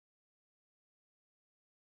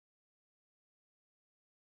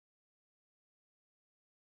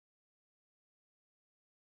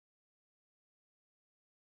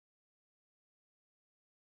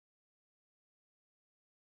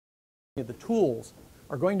the tools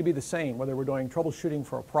are going to be the same, whether we're doing troubleshooting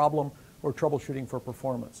for a problem or troubleshooting for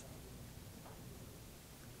performance.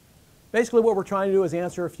 Basically, what we're trying to do is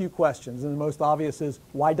answer a few questions, and the most obvious is,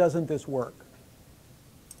 why doesn't this work?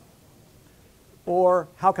 Or,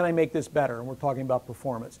 how can I make this better? And we're talking about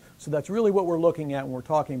performance. So that's really what we're looking at when we're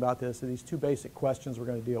talking about this, are these two basic questions we're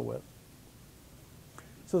going to deal with.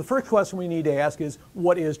 So the first question we need to ask is,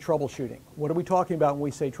 what is troubleshooting? What are we talking about when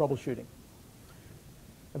we say troubleshooting?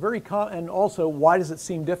 And also, why does it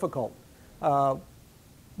seem difficult?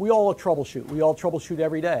 We all troubleshoot. We all troubleshoot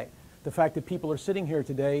every day. The fact that people are sitting here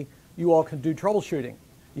today, you all can do troubleshooting.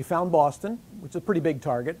 You found Boston, which is a pretty big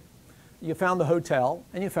target. You found the hotel,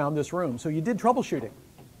 and you found this room. So you did troubleshooting.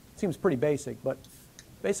 Seems pretty basic, but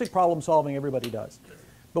basic problem solving everybody does.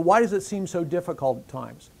 But why does it seem so difficult at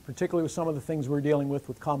times, particularly with some of the things we're dealing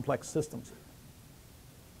with complex systems?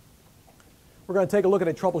 We're going to take a look at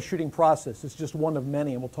a troubleshooting process. It's just one of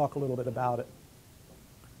many, and we'll talk a little bit about it.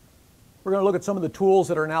 We're going to look at some of the tools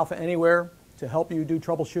that are in Alpha Anywhere to help you do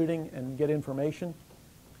troubleshooting and get information.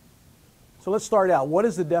 So let's start out. What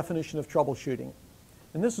is the definition of troubleshooting?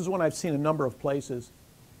 And this is one I've seen a number of places.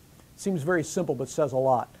 It seems very simple, but says a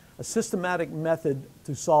lot. A systematic method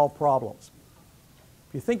to solve problems.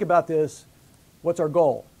 If you think about this, what's our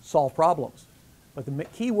goal? Solve problems. But the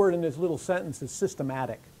key word in this little sentence is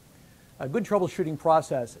systematic. A good troubleshooting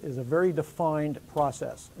process is a very defined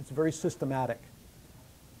process. It's very systematic.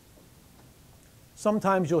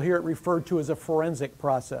 Sometimes you'll hear it referred to as a forensic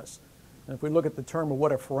process. And if we look at the term of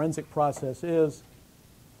what a forensic process is,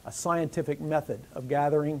 a scientific method of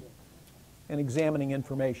gathering and examining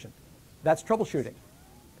information. That's troubleshooting.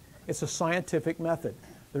 It's a scientific method.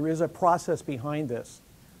 There is a process behind this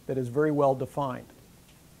that is very well defined.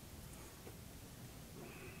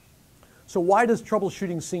 So why does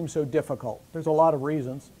troubleshooting seem so difficult? There's a lot of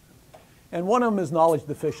reasons. And one of them is knowledge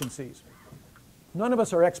deficiencies. None of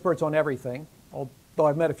us are experts on everything, although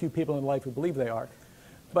I've met a few people in life who believe they are.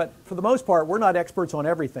 But for the most part, we're not experts on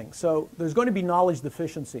everything. So there's going to be knowledge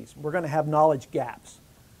deficiencies. We're going to have knowledge gaps.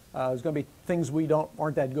 There's going to be things we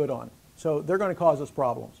aren't that good on. So they're going to cause us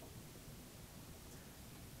problems.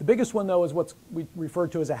 The biggest one, though, is what we refer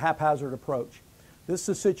to as a haphazard approach. This is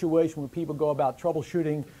a situation where people go about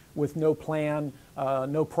troubleshooting with no plan,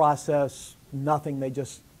 no process, nothing. They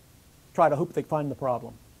just try to hope they find the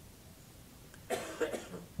problem.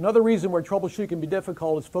 Another reason where troubleshooting can be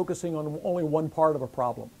difficult is focusing on only one part of a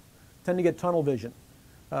problem. Tend to get tunnel vision.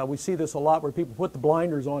 We see this a lot where people put the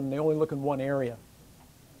blinders on and they only look in one area.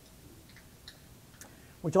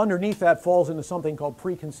 Which underneath that falls into something called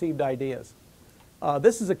preconceived ideas.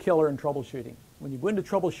 This is a killer in troubleshooting. When you go into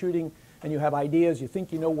troubleshooting and you have ideas, you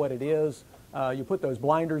think you know what it is, you put those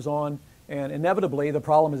blinders on, and inevitably the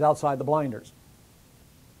problem is outside the blinders.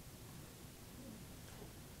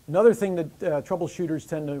 Another thing that troubleshooters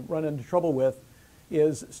tend to run into trouble with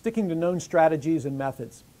is sticking to known strategies and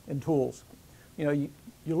methods and tools. You know,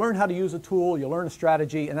 you learn how to use a tool, you learn a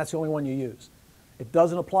strategy, and that's the only one you use. It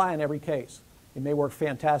doesn't apply in every case. It may work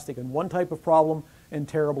fantastic in one type of problem and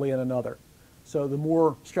terribly in another. So the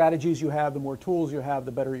more strategies you have, the more tools you have,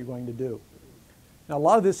 the better you're going to do. Now, a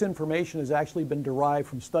lot of this information has actually been derived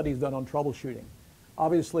from studies done on troubleshooting.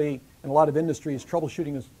 Obviously, in a lot of industries,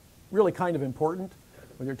 troubleshooting is really kind of important.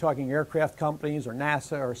 Whether you're talking aircraft companies or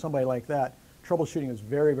NASA or somebody like that, troubleshooting is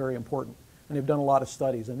very, very important. And they've done a lot of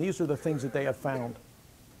studies. And these are the things that they have found.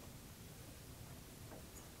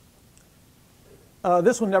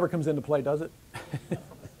 This one never comes into play, does it?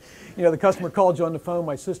 You know, the customer called you on the phone,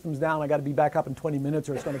 my system's down, I got to be back up in 20 minutes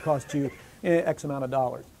or it's going to cost you X amount of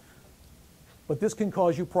dollars. But this can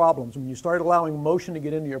cause you problems. When you start allowing emotion to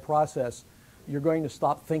get into your process, you're going to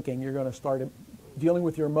stop thinking. You're going to start dealing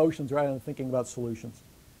with your emotions rather than thinking about solutions.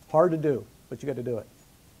 Hard to do, but you got to do it.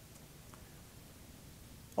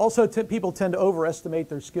 Also, people tend to overestimate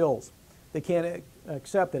their skills. They can't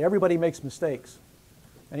accept that everybody makes mistakes.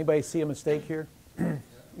 Anybody see a mistake here?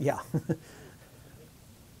 Yeah.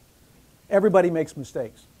 Everybody makes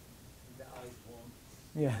mistakes.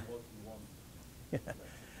 Yeah. Yeah.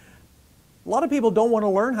 A lot of people don't want to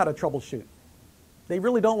learn how to troubleshoot. They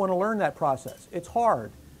really don't want to learn that process. It's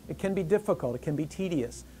hard. It can be difficult. It can be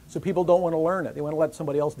tedious. So people don't want to learn it. They want to let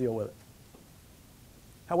somebody else deal with it.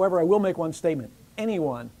 However, I will make one statement.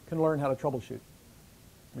 Anyone can learn how to troubleshoot.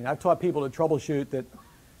 I mean, I've taught people to troubleshoot that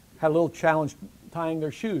had a little challenge tying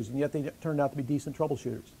their shoes, and yet they turned out to be decent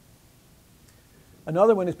troubleshooters.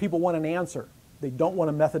 Another one is people want an answer. They don't want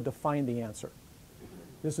a method to find the answer.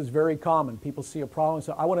 This is very common. People see a problem and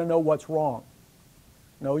say, I want to know what's wrong.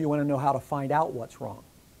 No, you want to know how to find out what's wrong.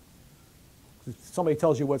 If somebody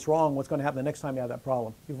tells you what's wrong, what's going to happen the next time you have that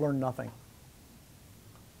problem? You've learned nothing.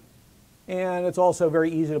 And it's also very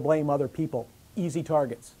easy to blame other people. Easy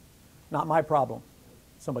targets. Not my problem,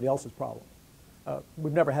 somebody else's problem.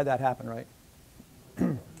 We've never had that happen, right?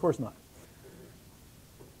 Of course not.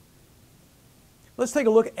 Let's take a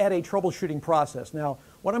look at a troubleshooting process. Now,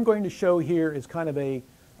 what I'm going to show here is kind of a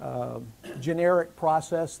generic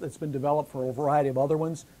process that's been developed for a variety of other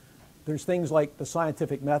ones. There's things like the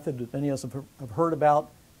scientific method that many of us have heard about.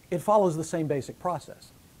 It follows the same basic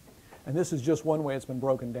process. And this is just one way it's been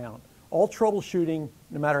broken down. All troubleshooting,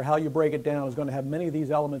 no matter how you break it down, is going to have many of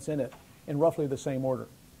these elements in it in roughly the same order.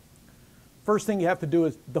 First thing you have to do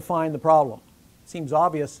is define the problem. Seems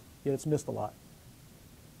obvious, yet it's missed a lot.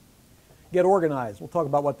 Get organized. We'll talk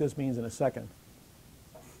about what this means in a second.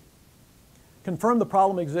 Confirm the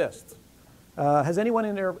problem exists. Has anyone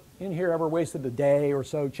in here ever wasted a day or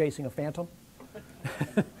so chasing a phantom?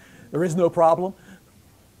 There is no problem.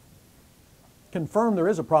 Confirm there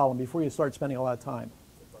is a problem before you start spending a lot of time.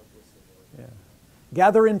 Yeah.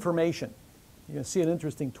 Gather information. You're going to see an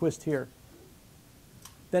interesting twist here.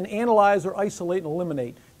 Then analyze or isolate and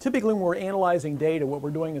eliminate. Typically when we're analyzing data, what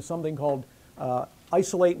we're doing is something called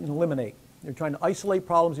isolate and eliminate. You're trying to isolate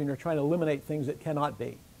problems and you're trying to eliminate things that cannot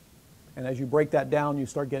be. And as you break that down, you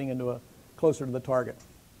start getting into closer to the target.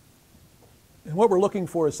 And what we're looking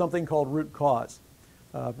for is something called root cause.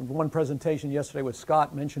 One presentation yesterday with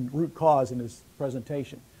Scott mentioned root cause in his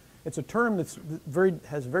presentation. It's a term that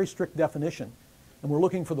has a very strict definition, and we're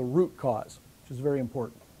looking for the root cause, which is very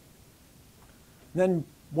important. Then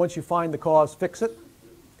once you find the cause, fix it.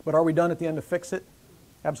 But are we done at the end to fix it?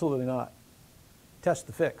 Absolutely not. Test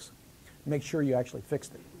the fix. Make sure you actually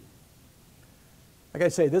fixed it. Like I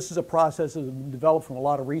say, this is a process that's been developed from a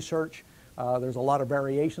lot of research. There's a lot of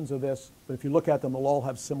variations of this, but if you look at them, they'll all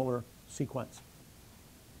have similar sequence.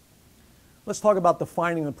 Let's talk about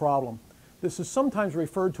defining the problem. This is sometimes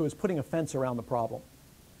referred to as putting a fence around the problem.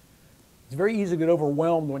 It's very easy to get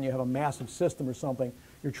overwhelmed when you have a massive system or something.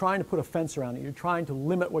 You're trying to put a fence around it. You're trying to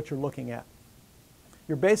limit what you're looking at.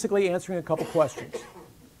 You're basically answering a couple questions.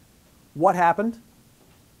 What happened?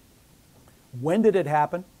 When did it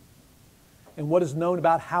happen? And what is known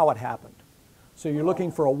about how it happened? So you're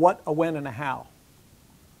looking for a what, a when, and a how.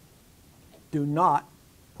 Do not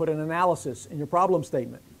put an analysis in your problem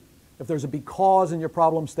statement. If there's a because in your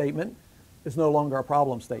problem statement, it's no longer a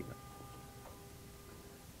problem statement.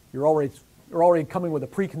 You're already coming with a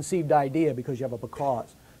preconceived idea because you have a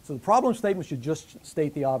because. So the problem statement should just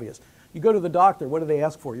state the obvious. You go to the doctor, what do they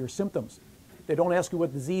ask for? Your symptoms. They don't ask you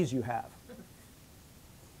what disease you have.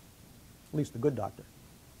 At least the good doctor.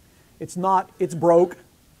 It's not, it's broke,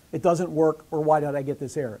 it doesn't work, or why did I get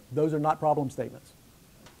this error? Those are not problem statements.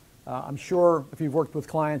 I'm sure if you've worked with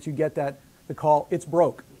clients, you get that, the call, it's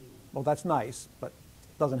broke. Well, that's nice, but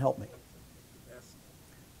it doesn't help me. Yes.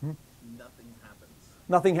 Nothing happens.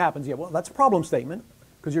 Nothing happens, yeah. Well, that's a problem statement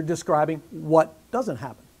because you're describing what doesn't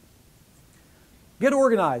happen. Get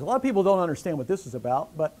organized. A lot of people don't understand what this is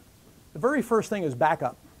about, but the very first thing is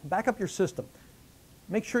backup. Back up your system.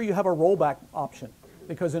 Make sure you have a rollback option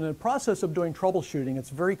because in the process of doing troubleshooting, it's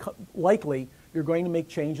very likely you're going to make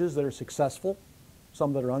changes that are successful,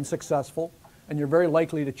 some that are unsuccessful, and you're very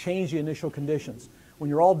likely to change the initial conditions. When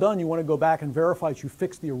you're all done, you want to go back and verify that you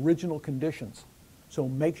fixed the original conditions. So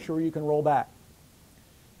make sure you can roll back.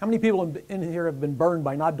 How many people in here have been burned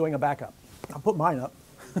by not doing a backup? I'll put mine up.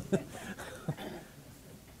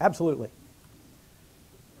 Absolutely.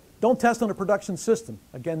 Don't test on a production system.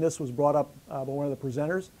 Again, this was brought up by one of the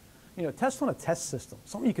presenters. You know, test on a test system,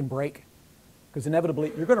 something you can break, because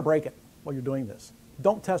inevitably you're going to break it while you're doing this.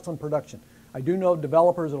 Don't test on production. I do know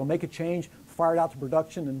developers that will make a change, fire it out to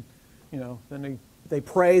production, and you know, then they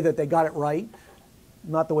pray that they got it right.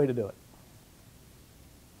 Not the way to do it.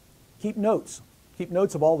 Keep notes. Keep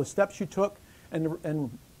notes of all the steps you took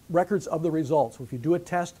and records of the results. So if you do a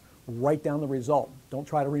test, write down the result. Don't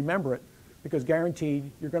try to remember it, because guaranteed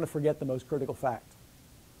you're going to forget the most critical fact.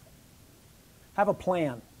 Have a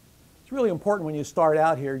plan. It's really important when you start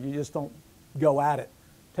out here, you just don't go at it.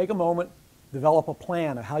 Take a moment, develop a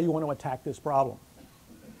plan of how you want to attack this problem.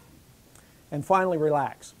 And finally,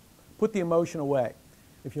 relax. Put the emotion away.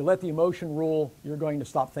 If you let the emotion rule, you're going to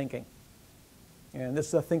stop thinking. And this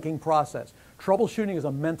is a thinking process. Troubleshooting is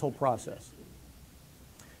a mental process.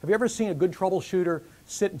 Have you ever seen a good troubleshooter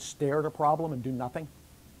sit and stare at a problem and do nothing?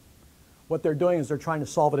 What they're doing is they're trying to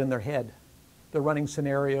solve it in their head. They're running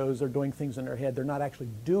scenarios, they're doing things in their head. They're not actually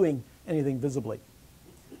doing anything visibly.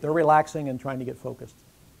 They're relaxing and trying to get focused.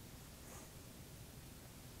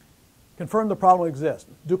 Confirm the problem exists.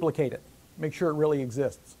 Duplicate it. Make sure it really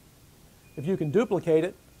exists. If you can duplicate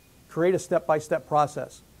it, create a step-by-step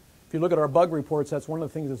process. If you look at our bug reports, that's one of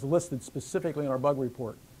the things that's listed specifically in our bug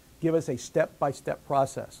report. give us a step-by-step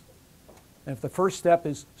process. And if the first step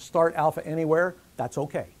is start Alpha Anywhere, that's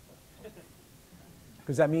okay.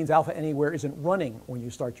 Because that means Alpha Anywhere isn't running when you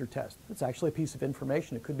start your test. It's actually a piece of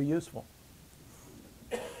information. It could be useful.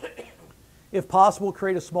 If possible,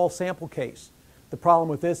 create a small sample case. The problem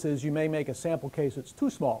with this is you may make a sample case that's too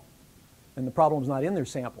small, and the problem is not in their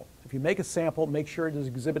sample. If you make a sample, make sure it is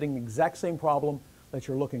exhibiting the exact same problem that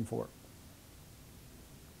you're looking for.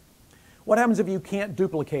 What happens if you can't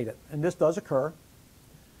duplicate it? And this does occur.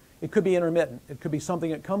 It could be intermittent. It could be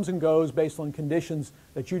something that comes and goes based on conditions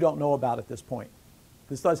that you don't know about at this point.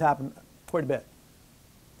 This does happen quite a bit.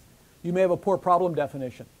 You may have a poor problem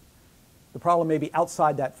definition. The problem may be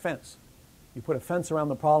outside that fence. You put a fence around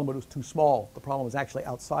the problem, but it was too small. The problem was actually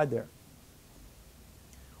outside there.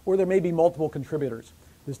 Or there may be multiple contributors.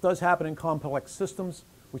 This does happen in complex systems,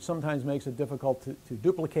 which sometimes makes it difficult to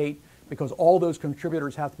duplicate because all those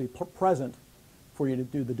contributors have to be present for you to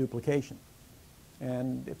do the duplication.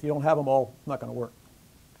 And if you don't have them all, it's not going to work.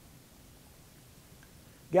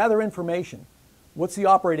 Gather information. What's the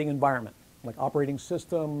operating environment? Like operating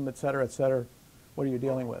system, et cetera, et cetera. What are you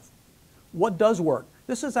dealing with? What does work?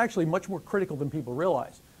 This is actually much more critical than people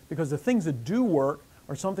realize because the things that do work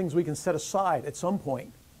are some things we can set aside at some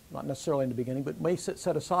point, not necessarily in the beginning, but may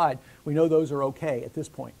set aside. We know those are okay at this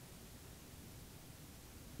point.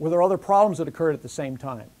 Were there other problems that occurred at the same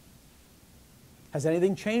time? Has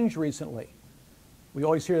anything changed recently? We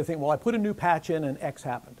always hear the thing, well, I put a new patch in and X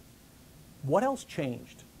happened. What else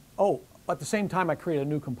changed? Oh, at the same time I created a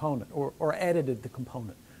new component or edited the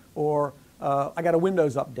component, or I got a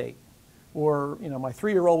Windows update, or my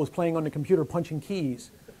 3-year-old was playing on the computer punching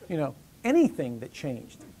keys. Anything that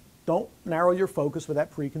changed. Don't narrow your focus with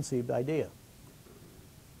that preconceived idea.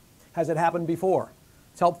 Has it happened before?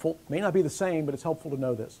 It's helpful. It may not be the same, but it's helpful to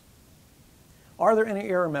know this. Are there any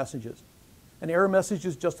error messages? An error message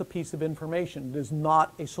is just a piece of information. It is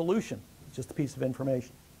not a solution. It's just a piece of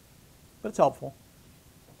information. But it's helpful.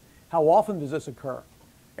 How often does this occur?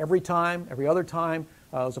 Every time, every other time.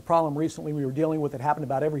 There was a problem recently we were dealing with that happened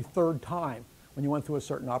about every third time when you went through a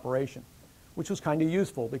certain operation, which was kind of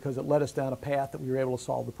useful because it led us down a path that we were able to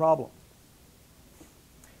solve the problem.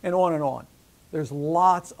 And on and on. There's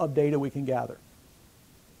lots of data we can gather.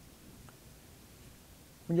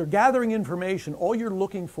 When you're gathering information, all you're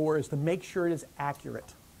looking for is to make sure it is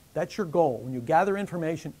accurate. That's your goal. When you gather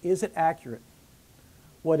information, is it accurate?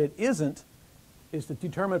 What it isn't is to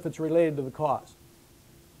determine if it's related to the cause.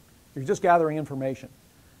 You're just gathering information.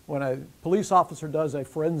 When a police officer does a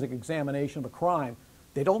forensic examination of a crime,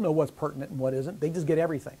 they don't know what's pertinent and what isn't. They just get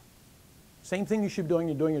everything. Same thing you should be doing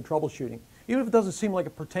when you're doing your troubleshooting. Even if it doesn't seem like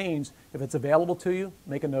it pertains, if it's available to you,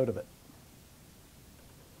 make a note of it.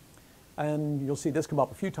 And you'll see this come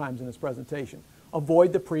up a few times in this presentation.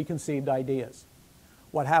 Avoid the preconceived ideas.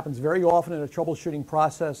 What happens very often in a troubleshooting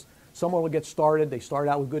process, someone will get started, they start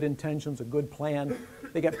out with good intentions, a good plan,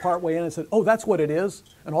 they get partway in and say, oh, that's what it is,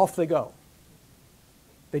 and off they go.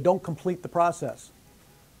 They don't complete the process.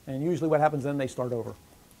 And usually what happens then, they start over.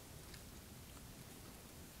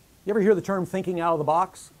 You ever hear the term thinking out of the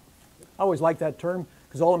box? I always like that term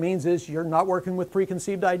because all it means is you're not working with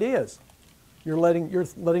preconceived ideas. You're letting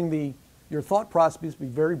your thought process be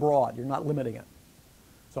very broad. You're not limiting it.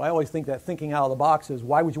 So I always think that thinking out of the box is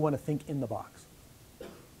why would you want to think in the box?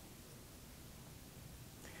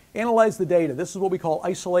 Analyze the data. This is what we call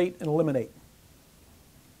isolate and eliminate.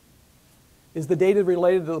 Is the data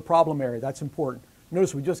related to the problem area? That's important.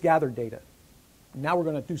 Notice we just gathered data. Now we're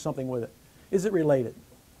going to do something with it. Is it related?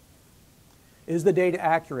 Is the data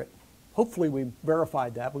accurate? Hopefully we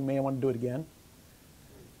verified that. We may want to do it again.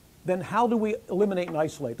 Then how do we eliminate and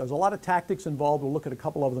isolate? There's a lot of tactics involved. We'll look at a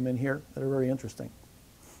couple of them in here that are very interesting.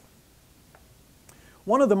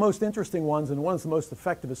 One of the most interesting ones and one of the most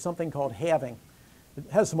effective is something called halving. It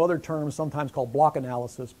has some other terms, sometimes called block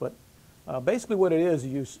analysis, but basically what it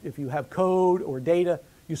is, if you have code or data,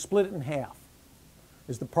 you split it in half.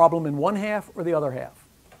 Is the problem in one half or the other half?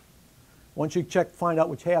 Once you find out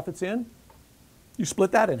which half it's in, you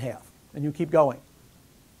split that in half, and you keep going.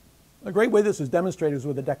 A great way this is demonstrated is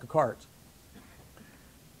with a deck of cards.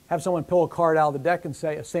 Have someone pull a card out of the deck and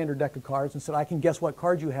say, a standard deck of cards, and say, I can guess what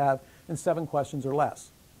card you have in 7 questions or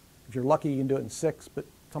less. If you're lucky, you can do it in 6, but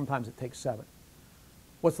sometimes it takes 7.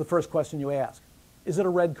 What's the first question you ask? Is it a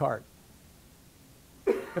red card?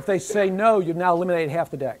 If they say no, you've now eliminated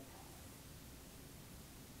half the deck.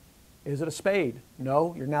 Is it a spade?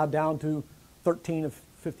 No, you're now down to 13 of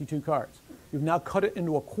 52 cards. You've now cut it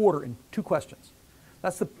into a quarter in 2 questions.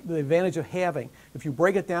 That's the advantage of halving. If you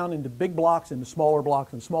break it down into big blocks, into smaller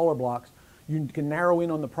blocks, and smaller blocks, you can narrow in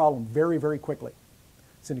on the problem very, very quickly.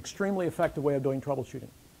 It's an extremely effective way of doing troubleshooting.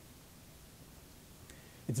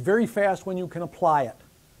 It's very fast when you can apply it.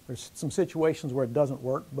 There's some situations where it doesn't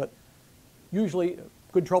work, but usually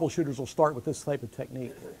good troubleshooters will start with this type of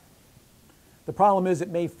technique. The problem is it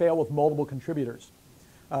may fail with multiple contributors.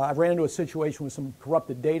 I ran into a situation with some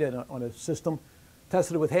corrupted data on a system,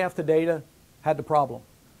 tested it with half the data, had the problem.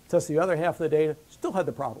 Tested the other half of the data, still had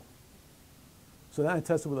the problem. So then I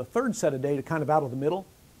tested with a third set of data, kind of out of the middle,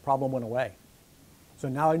 problem went away. So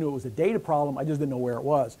now I knew it was a data problem, I just didn't know where it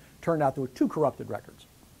was. Turned out there were 2 corrupted records,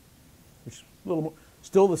 which is a little more,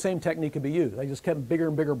 still the same technique could be used. I just kept bigger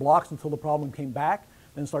and bigger blocks until the problem came back,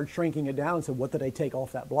 then started shrinking it down and said, what did I take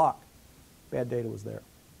off that block? Bad data was there.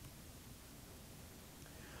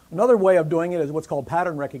 Another way of doing it is what's called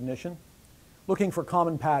pattern recognition, looking for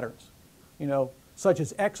common patterns, such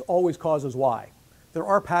as X always causes Y. There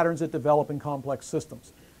are patterns that develop in complex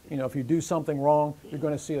systems. If you do something wrong, you're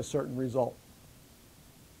going to see a certain result.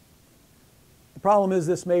 The problem is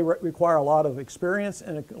this may require a lot of experience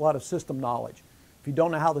and a lot of system knowledge. If you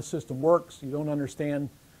don't know how the system works, you don't understand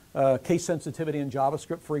case sensitivity in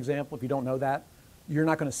JavaScript, for example, if you don't know that, you're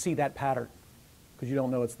not going to see that pattern because you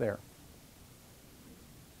don't know it's there.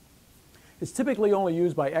 It's typically only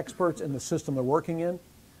used by experts in the system they're working in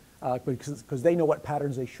because they know what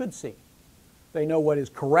patterns they should see. They know what is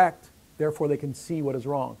correct, therefore they can see what is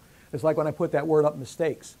wrong. It's like when I put that word up,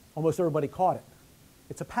 mistakes. Almost everybody caught it.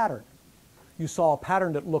 It's a pattern. You saw a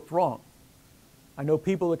pattern that looked wrong. I know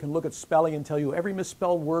people that can look at spelling and tell you every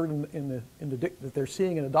misspelled word that they're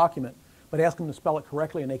seeing in a document, but ask them to spell it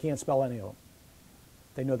correctly and they can't spell any of them.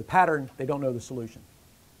 They know the pattern, they don't know the solution.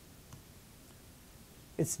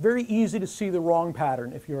 It's very easy to see the wrong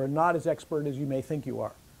pattern if you're not as expert as you may think you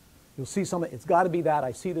are. You'll see something, it's got to be that,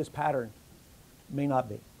 I see this pattern. It may not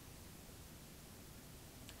be.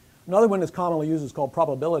 Another one that's commonly used is called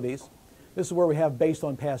probabilities. This is where we have based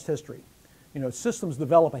on past history. Systems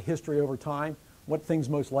develop a history over time, what things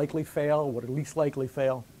most likely fail, what least likely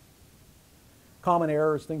fail. Common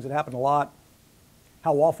errors, things that happen a lot,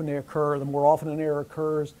 how often they occur. The more often an error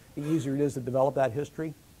occurs, the easier it is to develop that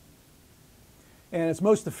history. And it's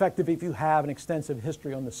most effective if you have an extensive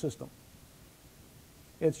history on the system.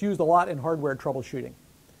 It's used a lot in hardware troubleshooting.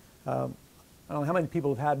 I don't know how many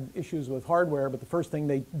people have had issues with hardware, but the first thing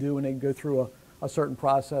they do when they go through a certain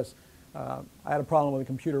process, I had a problem with a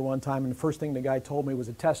computer one time, and the first thing the guy told me was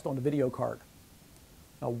a test on the video card.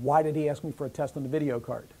 Now, why did he ask me for a test on the video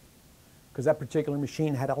card? Because that particular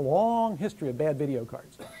machine had a long history of bad video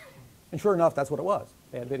cards. And sure enough, that's what it was,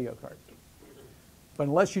 bad video cards. But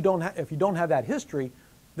unless you don't if you don't have that history,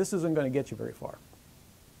 this isn't going to get you very far.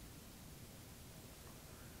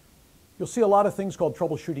 You'll see a lot of things called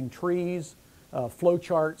troubleshooting trees,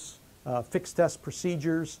 flowcharts, fixed test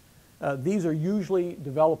procedures. These are usually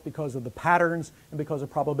developed because of the patterns and because of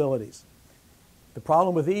probabilities. The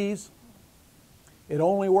problem with these, it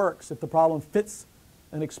only works if the problem fits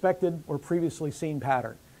an expected or previously seen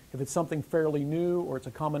pattern. If it's something fairly new or it's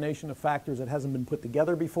a combination of factors that hasn't been put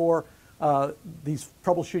together before, these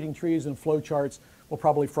troubleshooting trees and flowcharts will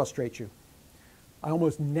probably frustrate you. I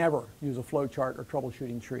almost never use a flowchart or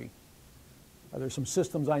troubleshooting tree. There's some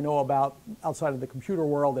systems I know about outside of the computer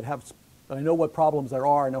world that I know what problems there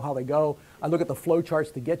are, I know how they go. I look at the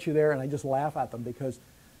flowcharts to get you there and I just laugh at them because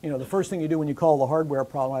the first thing you do when you call the hardware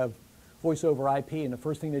problem, I have voice over IP, and the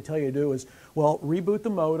first thing they tell you to do is, well, reboot the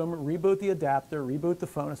modem, reboot the adapter, reboot the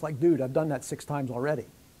phone. It's like, dude, I've done that 6 times already.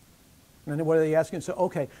 And then what are they asking? So,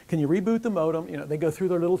 okay, can you reboot the modem? They go through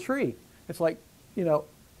their little tree. It's like,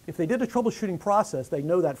 if they did a troubleshooting process, they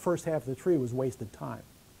know that first half of the tree was wasted time.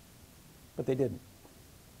 But they didn't.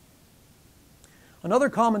 Another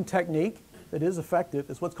common technique that is effective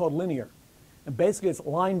is what's called linear. And basically it's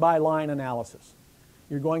line-by-line analysis.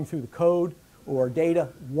 You're going through the code or data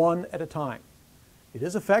one at a time. It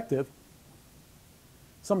is effective.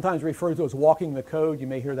 Sometimes referred to as walking the code. You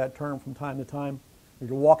may hear that term from time to time.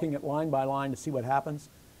 You're walking it line by line to see what happens.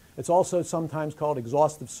 It's also sometimes called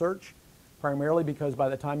exhaustive search, primarily because by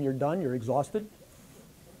the time you're done, you're exhausted.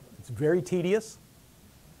 It's very tedious.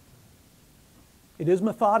 It is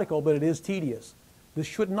methodical, but it is tedious. This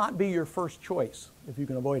should not be your first choice if you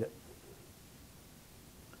can avoid it.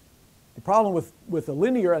 The problem with the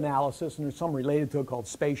linear analysis, and there's some related to it called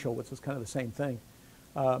spatial, which is kind of the same thing,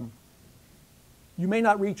 you may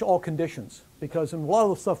not reach all conditions because in a lot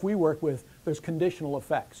of the stuff we work with, there's conditional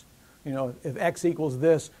effects. If X equals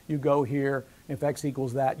this, you go here. If X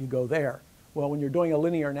equals that, you go there. Well, when you're doing a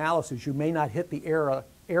linear analysis, you may not hit the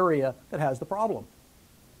area that has the problem.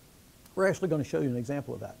 We're actually going to show you an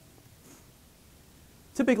example of that.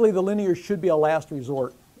 Typically, the linear should be a last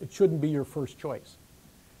resort. It shouldn't be your first choice.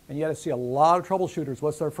 And yet I see a lot of troubleshooters,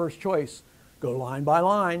 what's their first choice? Go line by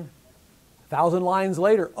line, 1,000 lines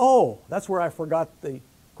later, oh, that's where I forgot the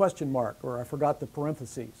question mark or I forgot the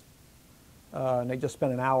parentheses. And they just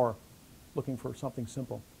spent an hour looking for something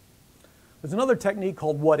simple. There's another technique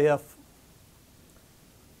called what if.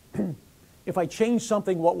 If I change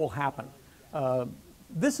something, what will happen?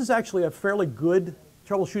 This is actually a fairly good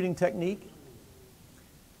troubleshooting technique,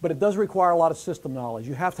 but it does require a lot of system knowledge.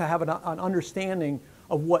 You have to have an understanding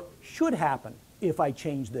of what should happen if I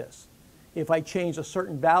change this. If I change a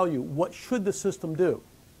certain value, what should the system do?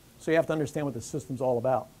 So you have to understand what the system's all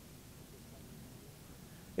about.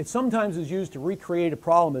 It sometimes is used to recreate a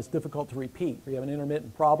problem that's difficult to repeat. We have an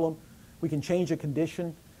intermittent problem. We can change a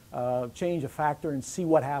condition, change a factor, and see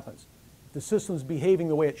what happens. If the system's behaving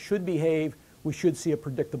the way it should behave, we should see a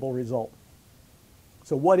predictable result.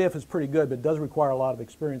 So what if is pretty good, but it does require a lot of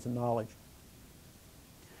experience and knowledge.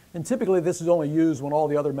 And typically this is only used when all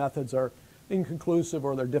the other methods are inconclusive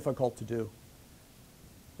or they're difficult to do.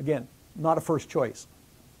 Again, not a first choice,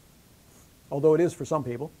 although it is for some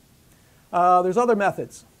people. There's other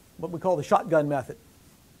methods, what we call the shotgun method.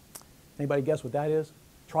 Anybody guess what that is?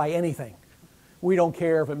 Try anything. We don't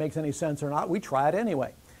care if it makes any sense or not. We try it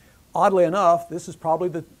anyway. Oddly enough, this is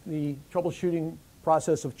probably the troubleshooting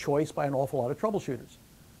process of choice by an awful lot of troubleshooters.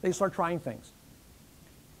 They start trying things.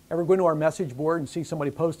 Ever go into our message board and see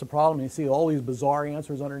somebody post a problem and you see all these bizarre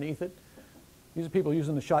answers underneath it? These are people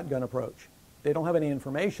using the shotgun approach. They don't have any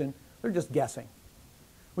information. They're just guessing.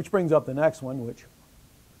 Which brings up the next one, which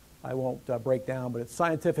I won't break down, but it's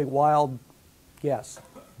scientific wild guess.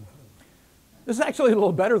 This is actually a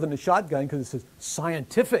little better than the shotgun because it says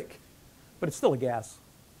scientific, but it's still a guess.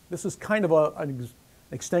 This is kind of an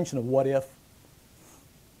extension of what if.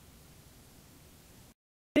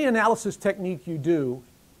 Any analysis technique you do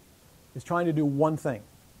is trying to do one thing.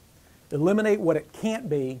 Eliminate what it can't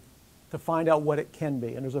be to find out what it can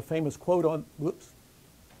be. And there's a famous quote on, whoops,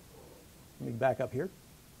 let me back up here.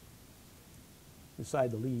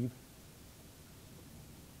 Decide to leave.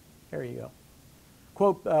 There you go.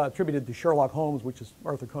 Quote attributed to Sherlock Holmes, which is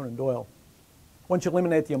Arthur Conan Doyle. Once you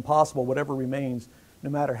eliminate the impossible, whatever remains, no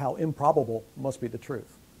matter how improbable, must be the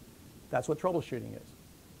truth. That's what troubleshooting is.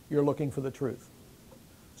 You're looking for the truth.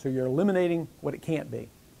 So you're eliminating what it can't be.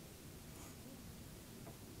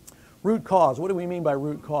 Root cause. What do we mean by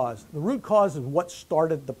root cause? The root cause is what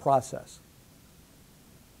started the process.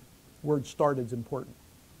 Word started is important.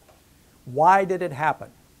 Why did it happen?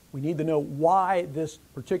 We need to know why this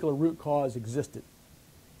particular root cause existed.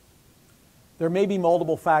 There may be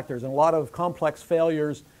multiple factors, and a lot of complex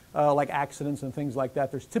failures like accidents and things like that,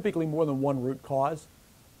 there's typically more than one root cause.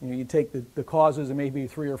 You take the causes, and maybe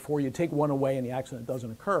 3 or 4, you take one away and the accident doesn't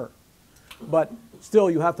occur. But still,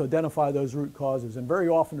 you have to identify those root causes, and very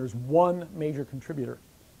often there's one major contributor.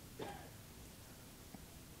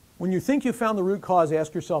 When you think you found the root cause,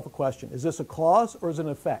 ask yourself a question. Is this a cause or is it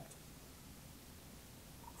an effect?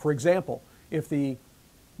 For example, if the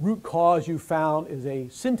root cause you found is a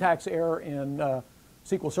syntax error in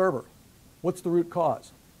SQL Server, what's the root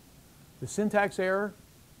cause? The syntax error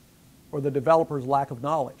or the developer's lack of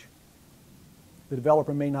knowledge? The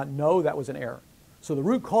developer may not know that was an error. So the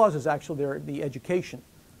root cause is actually the education,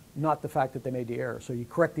 not the fact that they made the error. So you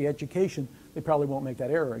correct the education, they probably won't make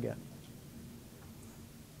that error again.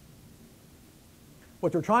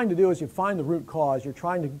 What they're trying to do is you find the root cause, you're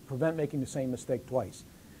trying to prevent making the same mistake twice.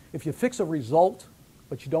 If you fix a result,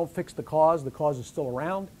 but you don't fix the cause is still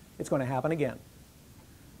around, it's going to happen again.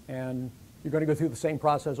 And you're going to go through the same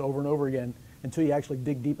process over and over again until you actually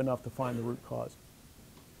dig deep enough to find the root cause.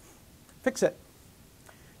 Fix it.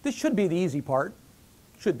 This should be the easy part.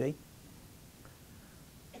 Should be.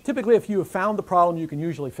 Typically, if you have found the problem, you can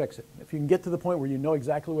usually fix it. If you can get to the point where you know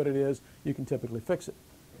exactly what it is, you can typically fix it.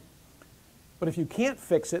 But if you can't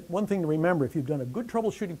fix it, one thing to remember, if you've done a good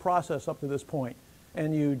troubleshooting process up to this point,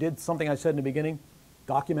 and you did something I said in the beginning,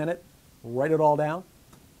 document it, write it all down,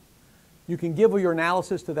 you can give your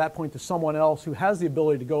analysis to that point to someone else who has the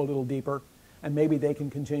ability to go a little deeper, and maybe they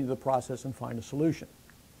can continue the process and find a solution.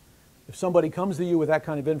 If somebody comes to you with that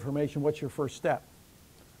kind of information, what's your first step?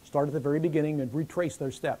 Start at the very beginning and retrace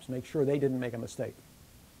their steps. Make sure they didn't make a mistake.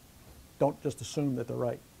 Don't just assume that they're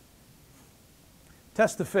right.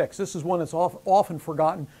 Test to fix. This is one that's often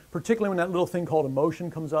forgotten, particularly when that little thing called emotion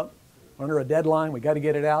comes up. Under a deadline, we got to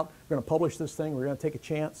get it out. We're going to publish this thing. We're going to take a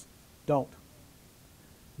chance. Don't.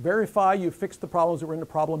 Verify you fixed the problems that were in the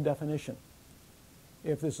problem definition.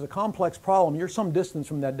 If this is a complex problem, you're some distance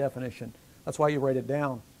from that definition. That's why you write it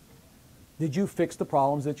down. Did you fix the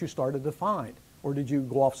problems that you started to find? Or did you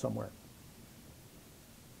go off somewhere?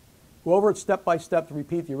 Go over it step by step to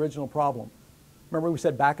repeat the original problem. Remember we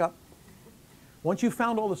said backup? Once you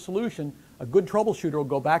found all the solution, A good troubleshooter will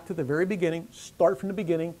go back to the very beginning, start from the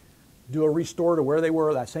beginning, do a restore to where they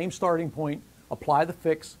were, that same starting point, apply the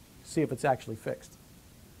fix, see if it's actually fixed.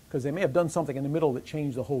 Because they may have done something in the middle that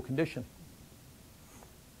changed the whole condition.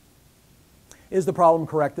 Is the problem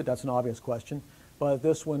corrected? That's an obvious question. But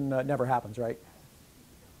this one never happens, right?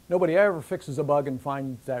 Nobody ever fixes a bug and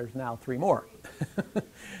finds there's now 3 more.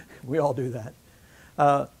 We all do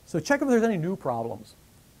that. So check if there's any new problems.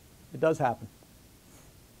 It does happen.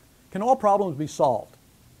 Can all problems be solved?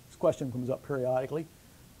 This question comes up periodically.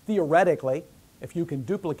 Theoretically, if you can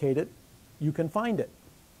duplicate it, you can find it.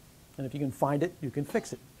 And if you can find it, you can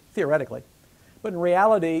fix it, theoretically. But in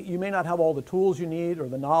reality, you may not have all the tools you need or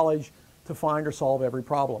the knowledge to find or solve every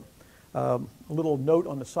problem. A little note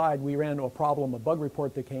on the side, we ran into a problem, a bug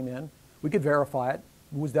report that came in. We could verify it.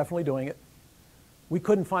 It was definitely doing it. We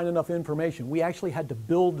couldn't find enough information. We actually had to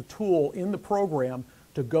build a tool in the program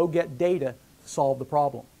to go get data to solve the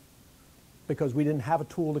problem, because we didn't have a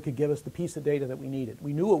tool that could give us the piece of data that we needed.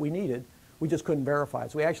 We knew what we needed, we just couldn't verify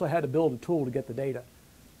it. So we actually had to build a tool to get the data.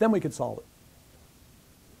 Then we could solve it.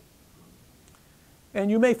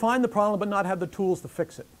 And you may find the problem but not have the tools to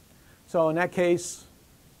fix it. So in that case,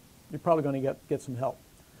 you're probably going to get some help.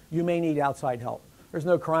 You may need outside help. There's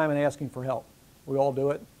no crime in asking for help. We all do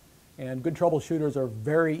it. And good troubleshooters are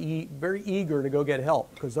very eager to go get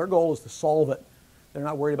help, because their goal is to solve it. They're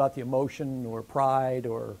not worried about the emotion or pride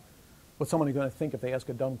or what someone is going to think if they ask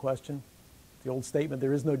a dumb question. The old statement,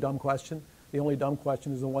 there is no dumb question. The only dumb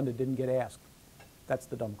question is the one that didn't get asked. That's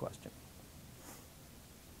the dumb question.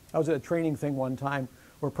 I was at a training thing one time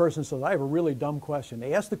where a person says, I have a really dumb question.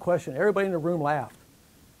 They asked the question, everybody in the room laughed,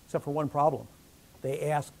 except for one problem. They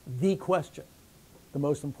asked the question, the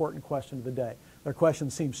most important question of the day. Their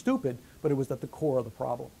question seemed stupid, but it was at the core of the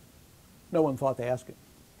problem. No one thought to ask it.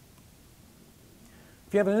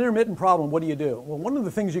 If you have an intermittent problem, what do you do? Well, one of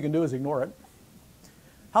the things you can do is ignore it.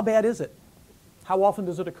 How bad is it? How often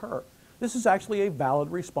does it occur? This is actually a valid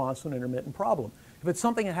response to an intermittent problem. If it's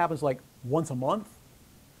something that happens like once a month,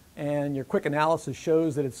 and your quick analysis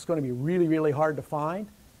shows that it's going to be really, really hard to find,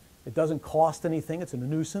 it doesn't cost anything, it's a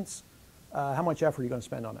nuisance, how much effort are you going to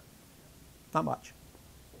spend on it? Not much.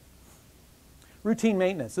 Routine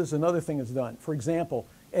maintenance, this is another thing that's done. For example,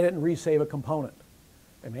 edit and resave a component.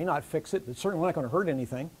 It may not fix it, it's certainly not going to hurt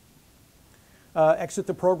anything. Exit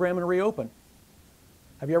the program and reopen.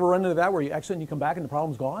 Have you ever run into that where you exit and you come back and the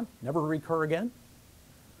problem's gone? Never recur again?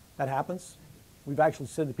 That happens. We've actually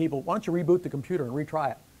said to people, why don't you reboot the computer and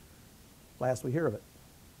retry it? Last we hear of it.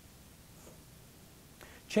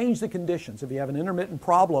 Change the conditions. If you have an intermittent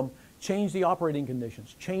problem, change the operating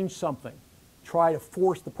conditions. Change something. Try to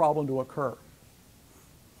force the problem to occur.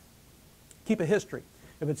 Keep a history.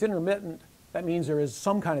 If it's intermittent, that means there is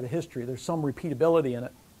some kind of a history. There's some repeatability in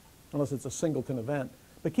it, unless it's a singleton event.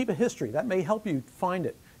 But keep a history. That may help you find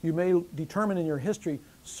it. You may determine in your history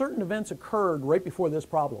certain events occurred right before this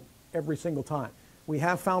problem every single time. We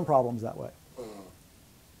have found problems that way.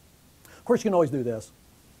 Of course, you can always do this.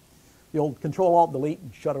 The old Control-Alt-Delete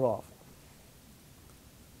and shut it off.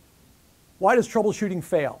 Why does troubleshooting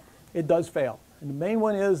fail? It does fail. And the main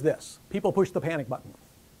one is this. People push the panic button.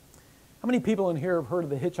 How many people in here have heard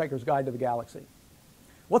of the Hitchhiker's Guide to the Galaxy?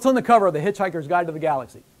 What's on the cover of the Hitchhiker's Guide to the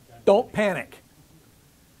Galaxy? Don't panic.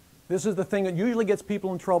 This is the thing that usually gets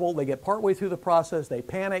people in trouble. They get partway through the process, they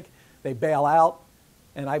panic, they bail out.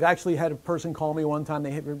 And I've actually had a person call me one time,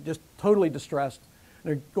 they were just totally distressed.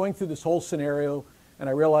 They're going through this whole scenario, and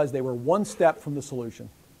I realized they were one step from the solution,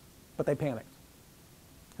 but they panicked.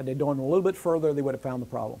 Had they gone a little bit further, they would have found the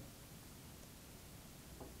problem.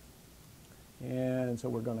 And so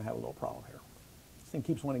we're going to have a little problem here. This thing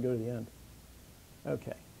keeps wanting to go to the end.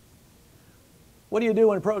 Okay. What do you do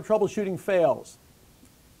when troubleshooting fails?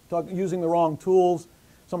 Using the wrong tools.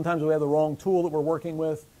 Sometimes we have the wrong tool that we're working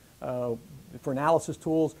with for analysis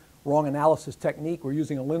tools. Wrong analysis technique. We're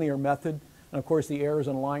using a linear method. And of course, the error is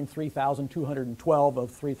on line 3,212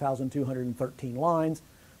 of 3,213 lines,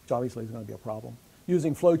 which obviously is going to be a problem.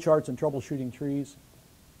 Using flowcharts and troubleshooting trees.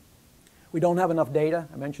 We don't have enough data.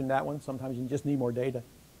 I mentioned that one. Sometimes you just need more data.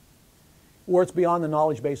 Or it's beyond the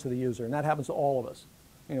knowledge base of the user, and that happens to all of us.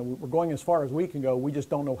 You know, we're going as far as we can go. We just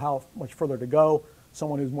don't know how much further to go.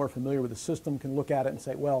 Someone who's more familiar with the system can look at it and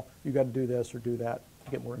say, well, you got to do this or do that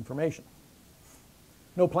to get more information.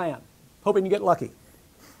 No plan. Hoping to get lucky.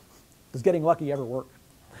 Does getting lucky ever work?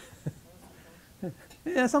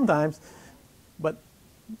 Yeah, sometimes. But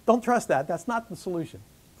don't trust that. That's not the solution.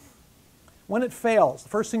 When it fails, the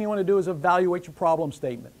first thing you want to do is evaluate your problem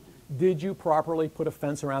statement. Did you properly put a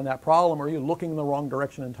fence around that problem, or are you looking in the wrong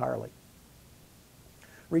direction entirely?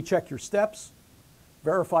 Recheck your steps,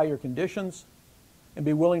 verify your conditions, and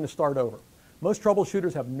be willing to start over. Most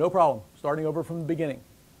troubleshooters have no problem starting over from the beginning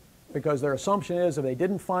because their assumption is if they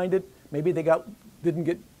didn't find it, maybe they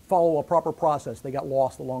didn't follow a proper process. They got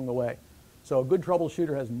lost along the way. So a good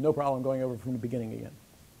troubleshooter has no problem going over from the beginning again.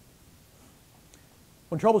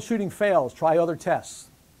 When troubleshooting fails, try other tests.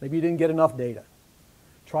 Maybe you didn't get enough data.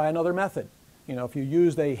 Try another method. You know, if you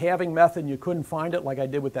used a halving method and you couldn't find it, like I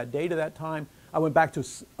did with that data that time, I went back to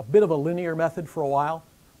a bit of a linear method for a while,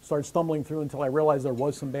 started stumbling through until I realized there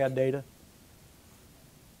was some bad data.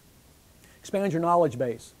 Expand your knowledge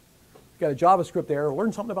base. If you've got a JavaScript error,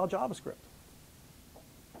 learn something about JavaScript.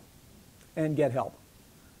 And get help.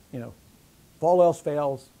 You know, if all else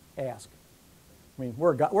fails, ask. I mean, a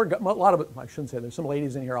lot of it, I shouldn't say, there's some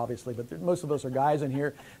ladies in here obviously, but most of us are guys in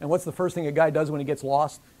here, and what's the first thing a guy does when he gets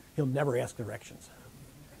lost? He'll never ask directions.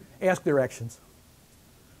 Ask directions.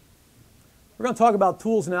 We're going to talk about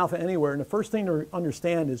tools in Alpha Anywhere, and the first thing to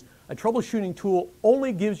understand is a troubleshooting tool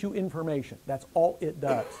only gives you information. That's all it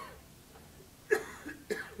does.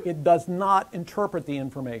 It does not interpret the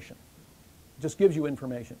information. It just gives you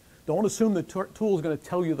information. Don't assume the tool is going to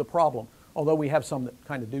tell you the problem, although we have some that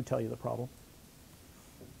kind of do tell you the problem.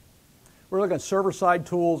 We're looking at server-side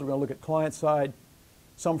tools. We're going to look at client-side,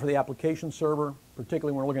 some for the application server,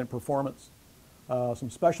 particularly when we're looking at performance. Some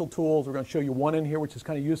special tools. We're going to show you one in here, which is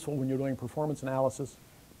kind of useful when you're doing performance analysis,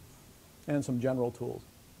 and some general tools.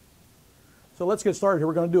 So let's get started here.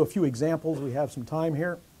 We're going to do a few examples. We have some time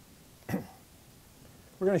here.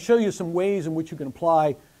 We're going to show you some ways in which you can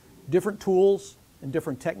apply different tools and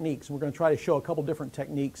different techniques. And we're going to try to show a couple different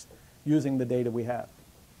techniques using the data we have.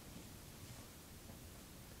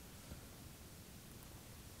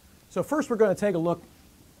 So first we're going to take a look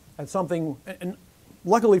at something, and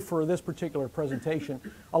luckily for this particular presentation,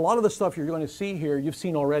 a lot of the stuff you're going to see here you've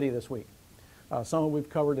seen already this week. Some of it we've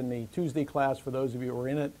covered in the Tuesday class for those of you who are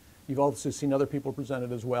in it. You've also seen other people present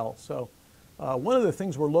it as well. So one of the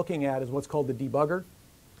things we're looking at is what's called the debugger.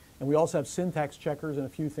 And we also have syntax checkers and a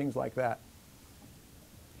few things like that.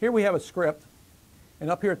 Here we have a script. And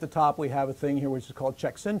up here at the top we have a thing here which is called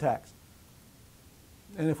check syntax.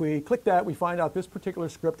 And if we click that, we find out this particular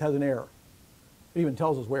script has an error. It even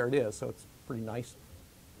tells us where it is, so it's pretty nice.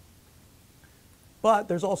 But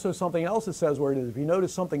there's also something else that says where it is. If you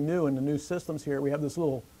notice something new in the new systems here, we have this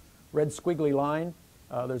little red squiggly line.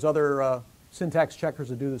 There's other syntax checkers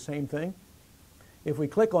that do the same thing. If we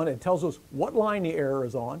click on it, it tells us what line the error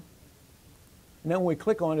is on. And then when we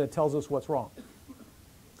click on it, it tells us what's wrong.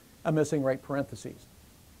 A missing right parentheses.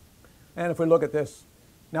 And if we look at this,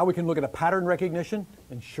 now we can look at a pattern recognition,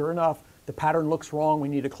 and sure enough, the pattern looks wrong. We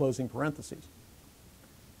need a closing parentheses.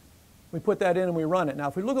 We put that in and we run it. Now,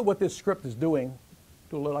 if we look at what this script is doing,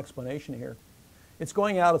 do a little explanation here. It's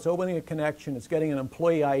going out, it's opening a connection, it's getting an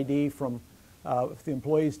employee ID from the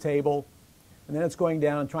employees table, and then it's going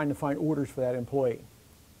down and trying to find orders for that employee.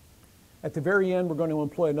 At the very end, we're going to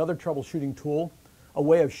employ another troubleshooting tool, a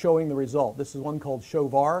way of showing the result. This is one called show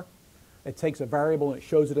var. It takes a variable and it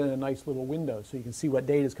shows it in a nice little window so you can see what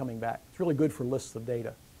data is coming back. It's really good for lists of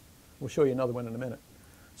data. We'll show you another one in a minute.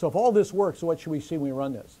 So if all this works, what should we see when we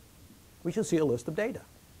run this? We should see a list of data.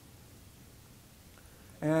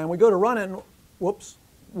 And we go to run it and whoops,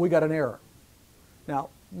 we got an error. Now,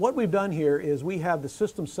 what we've done here is we have the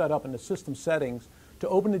system set up in the system settings to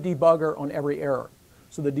open the debugger on every error.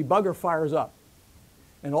 So the debugger fires up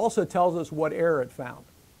and also tells us what error it found.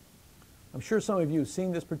 I'm sure some of you have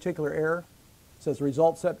seen this particular error. It says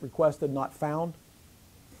result set requested not found.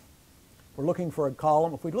 We're looking for a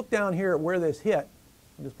column. If we look down here at where this hit,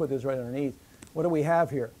 I'll just put this right underneath, what do we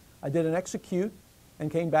have here? I did an execute and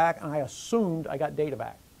came back and I assumed I got data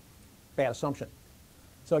back. Bad assumption.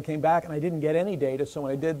 So I came back and I didn't get any data, so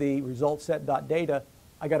when I did the result set.data,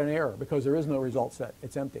 I got an error because there is no result set.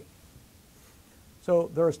 It's empty.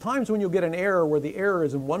 So there's times when you'll get an error where the error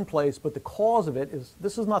is in one place, but the cause of it is,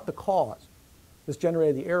 this is not the cause. This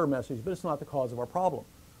generated the error message, but it's not the cause of our problem.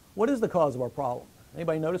 What is the cause of our problem?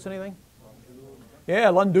 Anybody notice anything? Yeah,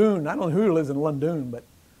 Lundoon. I don't know who lives in Lundoon, but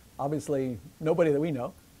obviously nobody that we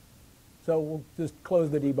know. So we'll just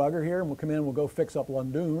close the debugger here, and we'll come in and we'll go fix up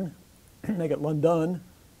Lundoon, make it London.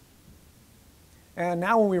 And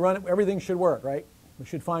now when we run it, everything should work, right? We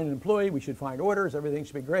should find an employee, we should find orders, everything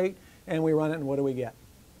should be great, and we run it, and what do we get?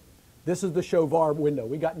 This is the show var window.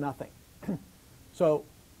 We got nothing. So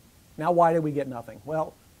now why did we get nothing?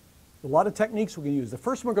 Well, a lot of techniques we can use. The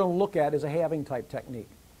first one we're going to look at is a halving type technique.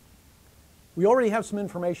 We already have some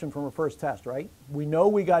information from our first test, right? We know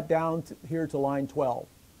we got down here to line 12.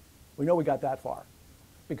 We know we got that far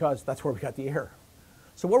because that's where we got the error.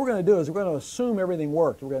 So what we're going to do is we're going to assume everything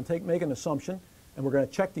worked. We're going to make an assumption, and we're going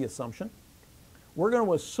to check the assumption. we're going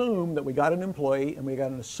to assume that we got an employee and we got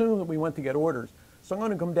to assume that we went to get orders. So I'm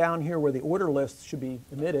going to come down here where the order list should be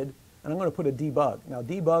emitted, and I'm going to put a debug. Now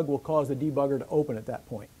debug will cause the debugger to open at that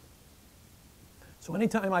point. So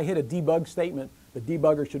anytime I hit a debug statement, the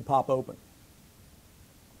debugger should pop open.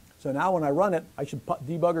 So now when I run it,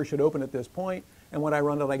 debugger should open at this point, and when I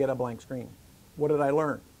run it, I get a blank screen. What did I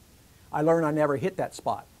learn? I learned I never hit that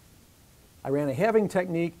spot. I ran a halving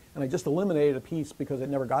technique, and I just eliminated a piece because it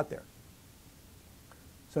never got there.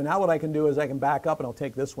 So now what I can do is I can back up, and I'll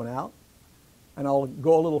take this one out, and I'll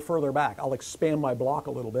go a little further back. I'll expand my block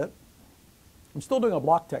a little bit. I'm still doing a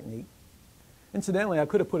block technique. Incidentally, I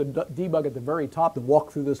could have put a debug at the very top and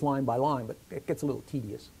walk through this line by line, but it gets a little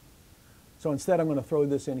tedious. So instead, I'm going to throw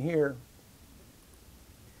this in here.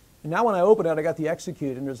 And now when I open it, I got the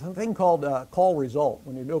execute, and there's a thing called call result.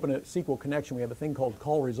 When you open a SQL connection, we have a thing called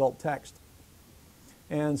call result text.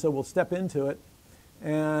 And so we'll step into it,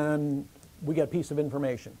 and we get a piece of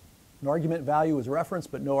information. An argument value was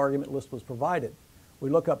referenced, but no argument list was provided. We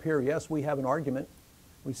look up here, yes, we have an argument.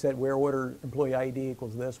 We said where order employee ID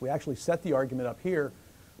equals this. We actually set the argument up here,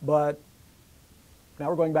 but now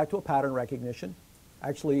we're going back to a pattern recognition.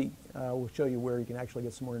 Actually, we'll show you where you can actually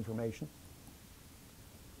get some more information.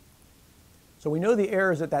 So we know the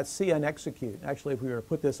error is at that CN execute. Actually, if we were to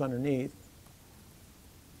put this underneath,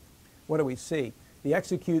 what do we see? The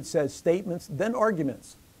execute says statements, then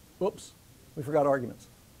arguments. Oops, we forgot arguments.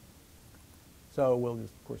 So we'll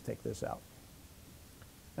just, of course, take this out.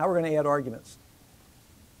 Now we're going to add arguments.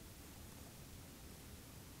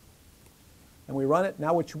 And we run it.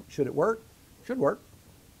 Now, should it work? Should work.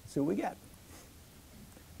 Let's see what we get.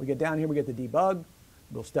 We get down here, we get the debug.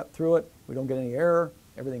 We'll step through it. We don't get any error.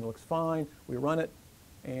 Everything looks fine. We run it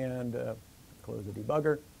and close the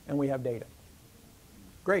debugger, and we have data.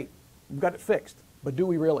 Great. We've got it fixed, but do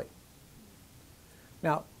we really?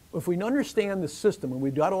 Now, if we understand the system and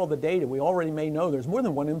we've got all the data, we already may know there's more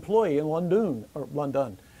than one employee in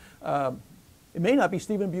London. It may not be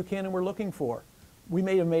Stephen Buchanan we're looking for. We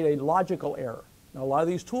may have made a logical error. Now, a lot of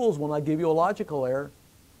these tools will not give you a logical error,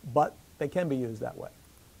 but they can be used that way.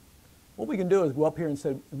 What we can do is go up here and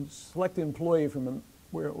say, select the employee from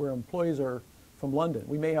where employees are from London.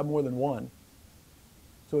 We may have more than one.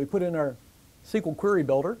 So we put in our SQL Query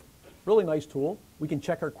Builder, really nice tool. We can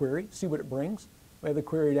check our query, see what it brings. We have the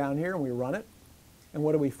query down here, and we run it. And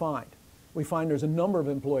what do we find? We find there's a number of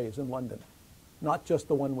employees in London, not just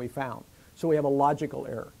the one we found. So we have a logical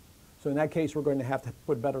error. So in that case, we're going to have to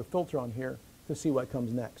put a better filter on here to see what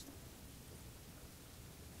comes next.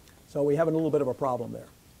 So we have a little bit of a problem there.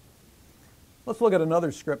 Let's look at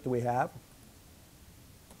another script that we have.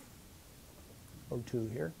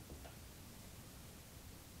 O2 here.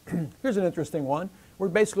 Here's an interesting one. We're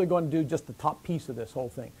basically going to do just the top piece of this whole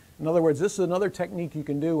thing. In other words, this is another technique you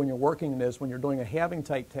can do when you're working in this, when you're doing a halving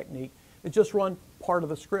type technique, is just run part of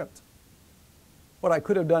the script. What I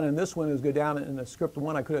could have done in this one is go down in the script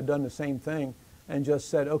one, I could have done the same thing and just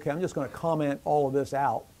said, okay, I'm just going to comment all of this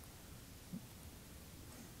out.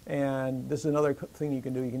 And this is another thing you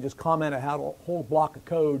can do. You can just comment out a whole block of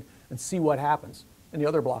code and see what happens in the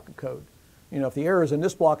other block of code. You know, if the error is in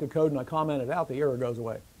this block of code and I comment it out, the error goes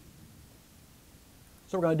away.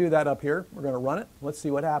 So we're going to do that up here. We're going to run it. Let's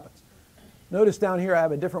see what happens. Notice down here I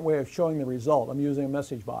have a different way of showing the result. I'm using a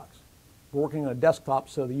message box. We're working on a desktop,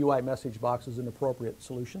 so the UI message box is an appropriate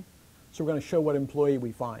solution. So we're going to show what employee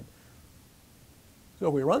we find. So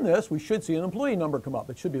if we run this, we should see an employee number come up.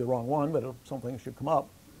 It should be the wrong one, but something should come up.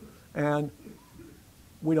 And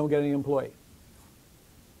we don't get any employee.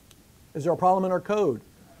 Is there a problem in our code?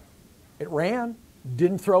 It ran,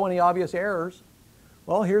 didn't throw any obvious errors.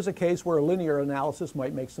 Well, here's a case where a linear analysis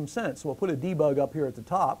might make some sense. So we'll put a debug up here at the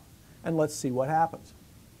top, and let's see what happens.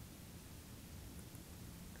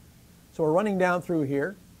 So we're running down through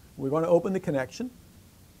here. We're going to open the connection.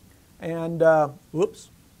 And, whoops,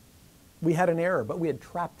 we had an error, but we had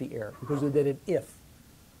trapped the error because we did an if.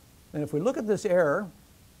 And if we look at this error,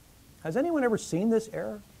 has anyone ever seen this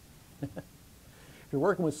error? If you're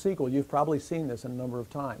working with SQL, you've probably seen this a number of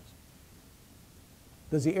times.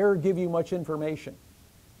 Does the error give you much information?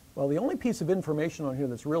 Well, the only piece of information on here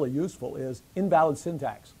that's really useful is invalid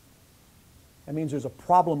syntax. That means there's a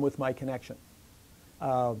problem with my connection.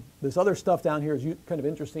 This other stuff down here is kind of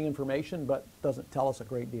interesting information, but doesn't tell us a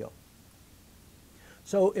great deal.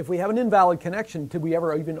 So if we have an invalid connection, did we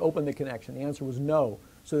ever even open the connection? The answer was no.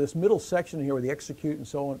 So this middle section here with the execute and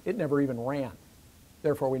so on, it never even ran.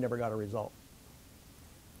 Therefore, we never got a result.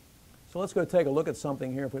 So let's go take a look at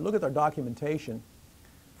something here. If we look at our documentation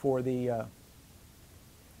for the, if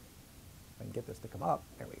I can get this to come up,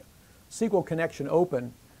 there we go. SQL connection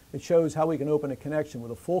open, it shows how we can open a connection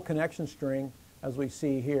with a full connection string as we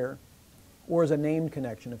see here, or as a named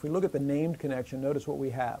connection. If we look at the named connection, notice what we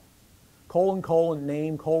have. Colon, colon,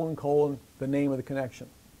 name, colon, colon, the name of the connection.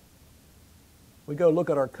 We go look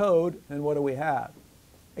at our code, and what do we have?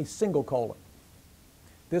 A single colon.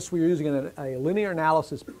 This we're using a linear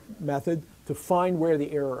analysis method to find where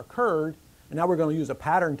the error occurred, and now we're going to use a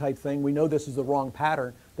pattern type thing. We know this is the wrong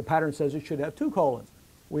pattern. The pattern says it should have 2 colons.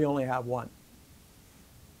 We only have 1.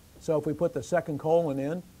 So if we put the second colon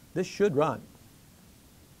in, this should run.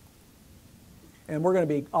 And we're going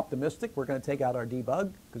to be optimistic. We're going to take out our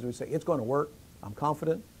debug because we say it's going to work. I'm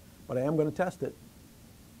confident, but I am going to test it.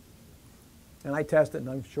 And I test it,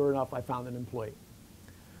 and sure enough, I found an employee.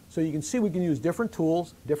 So you can see we can use different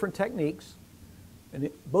tools, different techniques. And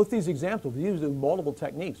both these examples, we've used multiple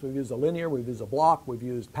techniques. We've used a linear, we've used a block, we've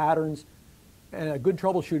used patterns. And a good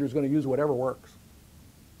troubleshooter is going to use whatever works.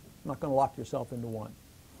 Not going to lock yourself into one.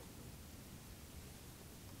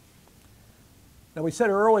 Now we said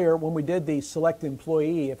earlier when we did the select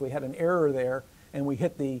employee, if we had an error there and we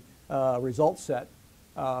hit the result set,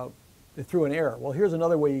 it threw an error. Well, here's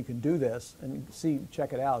another way you can do this, and see,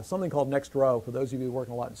 check it out. It's something called next row for those of you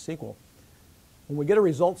working a lot in SQL. When we get a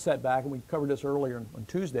result set back, and we covered this earlier on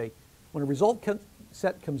Tuesday, when a result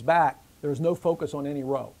set comes back, there's no focus on any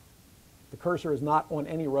row. The cursor is not on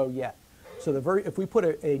any row yet. So if we put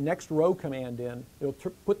a next row command in, it'll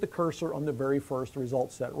put the cursor on the very first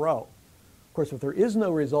result set row. Of course, if there is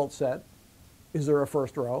no result set, is there a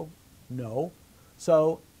first row? No.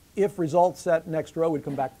 So if result set next row would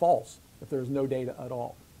come back false if there's no data at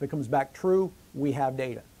all. If it comes back true, we have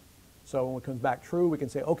data. So when it comes back true, we can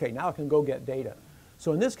say, okay, now I can go get data.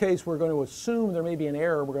 So in this case, we're going to assume there may be an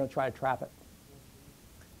error. We're going to try to trap it.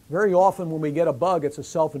 Very often when we get a bug, it's a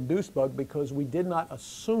self-induced bug because we did not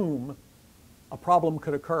assume a problem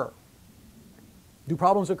could occur. Do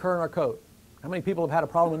problems occur in our code? How many people have had a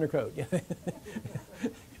problem in their code?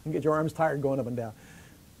 You get your arms tired going up and down.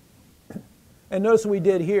 And notice what we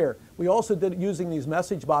did here. We also did it using these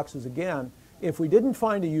message boxes again. If we didn't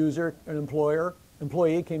find a user, an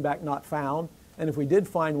employee came back not found. And if we did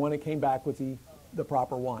find one, it came back with the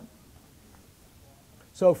proper one.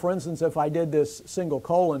 So for instance, if I did this single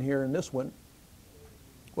colon here in this one,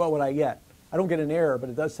 what would I get? I don't get an error, but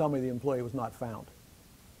it does tell me the employee was not found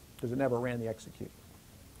because it never ran the execute.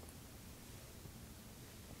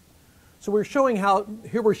 So we're showing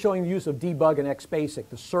here we're showing the use of debug and XBasic,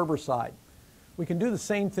 the server side. We can do the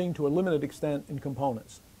same thing to a limited extent in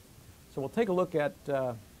components. So we'll take a look at,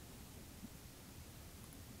 let's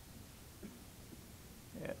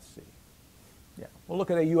see. Yeah, we'll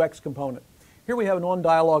look at a UX component. Here we have an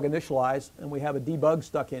onDialog initialize, and we have a debug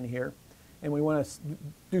stuck in here. And we want to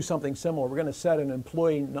do something similar. We're going to set an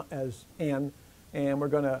employee as n, and we're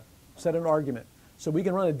going to set an argument. So we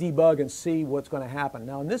can run a debug and see what's going to happen.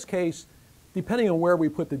 Now in this case, depending on where we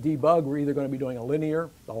put the debug, we're either going to be doing a linear,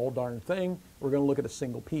 the whole darn thing, or we're going to look at a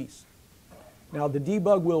single piece. Now the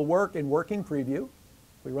debug will work in working preview.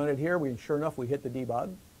 We run it here, sure enough, we hit the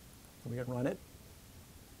debug. We can run it.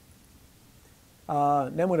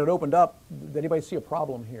 Then when it opened up, did anybody see a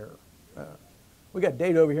problem here? We got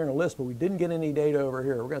data over here in a list, but we didn't get any data over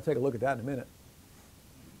here. We're going to take a look at that in a minute.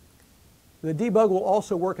 The debug will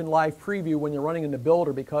also work in live preview when you're running in the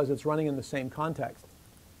builder because it's running in the same context.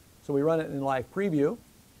 So we run it in live preview,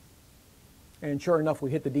 and sure enough, we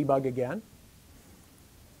hit the debug again,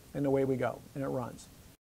 and away we go, and it runs.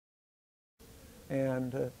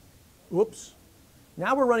 And whoops.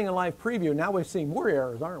 Now we're running in live preview. Now we're seeing more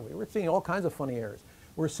errors, aren't we? We're seeing all kinds of funny errors.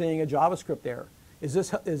 We're seeing a JavaScript error. Is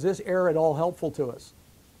this error at all helpful to us?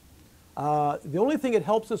 The only thing it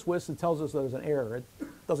helps us with is it tells us there's an error. It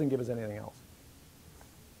doesn't give us anything else.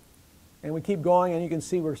 And we keep going, and you can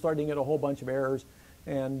see we're starting to get a whole bunch of errors.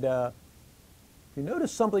 And if you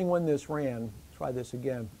notice something when this ran, try this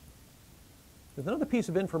again. There's another piece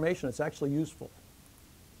of information that's actually useful.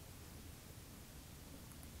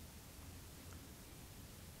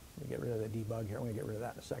 Let me get rid of the debug here. I'm going to get rid of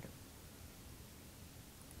that in a second.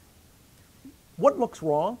 What looks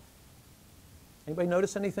wrong? Anybody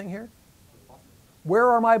notice anything here? Where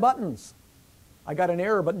are my buttons? I got an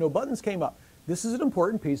error, but no buttons came up. This is an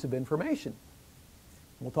important piece of information.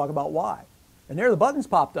 We'll talk about why. And there the buttons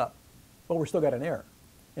popped up, but we're still got an error,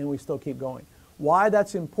 and we still keep going. Why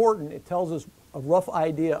that's important, it tells us a rough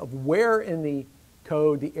idea of where in the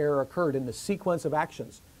code the error occurred in the sequence of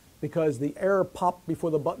actions, because the error popped before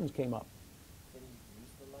the buttons came up. Can you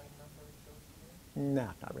use the line number it shows here?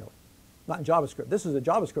 Nah, not really. Not in JavaScript. This is a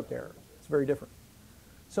JavaScript error. It's very different.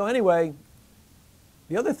 So anyway,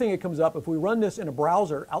 the other thing that comes up, if we run this in a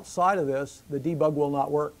browser outside of this, the debug will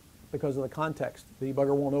not work because of the context. The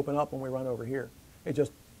debugger won't open up when we run over here. It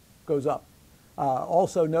just goes up.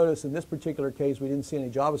 Also notice in this particular case we didn't see any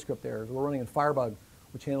JavaScript errors. We're running in Firebug,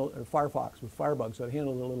 which handled, or Firefox with Firebug, so it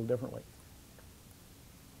handled it a little differently.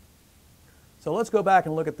 So let's go back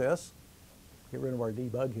and look at this. Get rid of our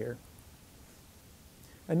debug here.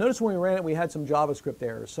 And notice when we ran it, we had some JavaScript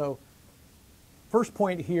errors. So first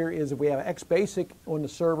point here is if we have XBasic on the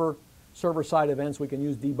server-side events, we can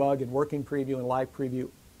use debug and working preview and live preview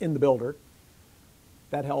in the builder.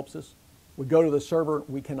 That helps us. We go to the server,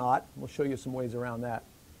 we cannot. We'll show you some ways around that.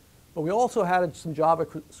 But we also had some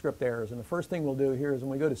JavaScript errors. And the first thing we'll do here is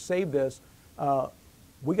when we go to save this,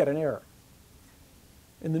 we got an error.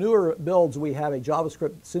 In the newer builds, we have a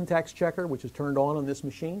JavaScript syntax checker, which is turned on this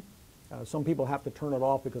machine. Some people have to turn it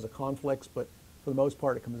off because of conflicts, but for the most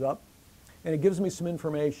part, it comes up. And it gives me some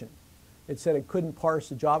information. It said it couldn't parse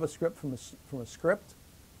the JavaScript from a script.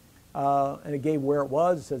 And it gave where it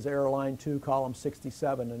was. It says error line 2, column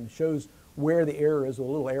 67, and it shows where the error is with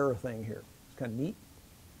a little error thing here. It's kind of neat.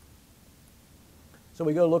 So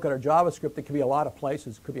we go look at our JavaScript. It could be a lot of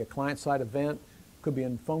places. It could be a client-side event. It could be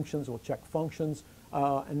in functions. We'll check functions.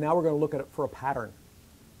 And now we're going to look at it for a pattern.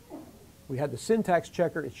 We had the syntax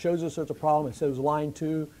checker. It shows us there's a problem. It says line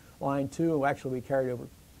 2. And actually, we counted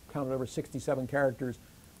over 67 characters.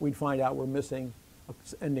 We'd find out we're missing an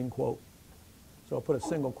ending quote. So I'll put a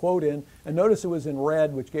single quote in. And notice it was in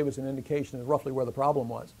red, which gave us an indication of roughly where the problem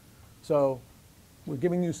was. So we're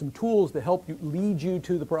giving you some tools to help you lead you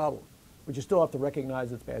to the problem. But you still have to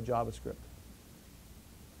recognize it's bad JavaScript.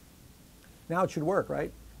 Now it should work,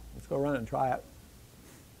 right? Let's go run it and try it.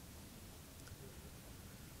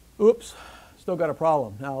 Oops, still got a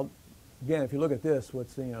problem. Now, again, if you look at this,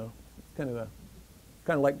 what's, you know, kind of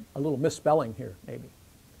like a little misspelling here, maybe.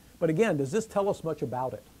 But again, does this tell us much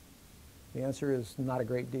about it? The answer is not a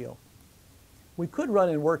great deal. We could run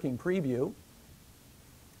in working preview.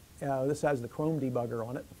 This has the Chrome debugger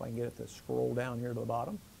on it. If I can get it to scroll down here to the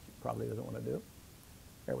bottom, it probably doesn't want to do.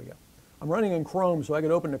 There we go. I'm running in Chrome, so I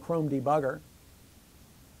could open the Chrome debugger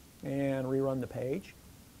and rerun the page.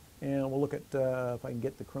 And we'll look at if I can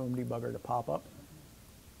get the Chrome debugger to pop up.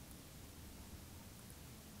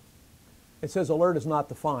 It says alert is not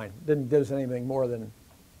defined. Didn't give us anything more than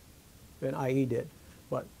IE did,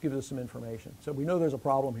 but gives us some information. So we know there's a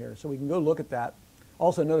problem here. So we can go look at that.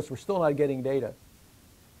 Also notice we're still not getting data.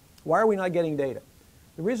 Why are we not getting data?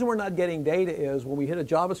 The reason we're not getting data is when we hit a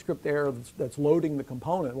JavaScript error that's loading the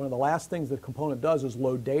component, one of the last things the component does is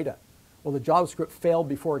load data. Well, the JavaScript failed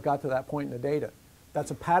before it got to that point in the data.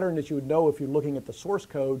 That's a pattern that you would know if you're looking at the source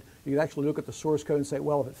code. You could actually look at the source code and say,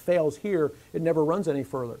 well, if it fails here, it never runs any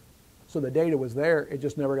further. So the data was there, it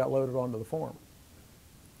just never got loaded onto the form.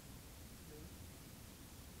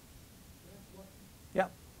 Yeah.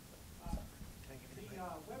 The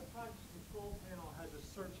Web Project Control Panel has a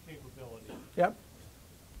search capability. Yep.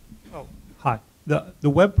 Oh, hi. The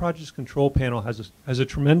Web Project Control Panel has a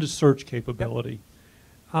tremendous search capability.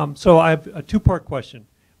 Yep. So I have a two-part question.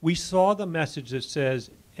 We saw the message that says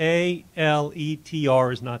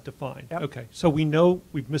ALETR is not defined. Yep. Okay, so we know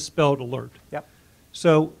we've misspelled alert. Yep.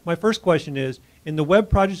 So my first question is, in the Web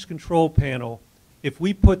Project Control Panel, if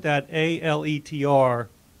we put that ALETR,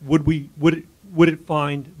 would it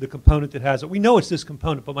find the component that has it? We know it's this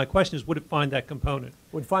component, but my question is, would it find that component?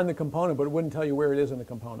 Would find the component, but it wouldn't tell you where it is in the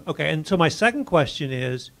component. Okay, and so my second question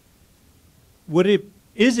is,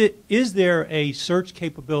 is there a search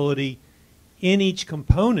capability in each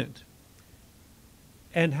component?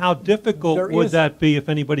 And how difficult would that be if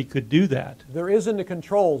anybody could do that? There is in the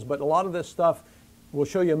controls, but a lot of this stuff, we'll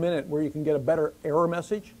show you in a minute where you can get a better error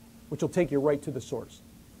message, which will take you right to the source.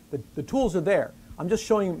 The tools are there. I'm just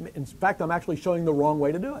showing, in fact, I'm actually showing the wrong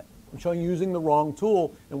way to do it. I'm showing you using the wrong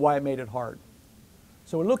tool and why it made it hard.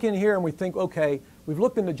 So we look in here and we think, okay, we've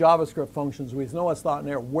looked into JavaScript functions. We know it's not in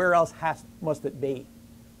there. Where else must it be?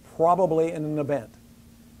 Probably in an event.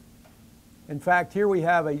 In fact, here we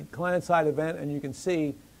have a client-side event, and you can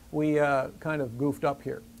see we kind of goofed up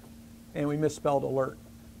here, and we misspelled alert.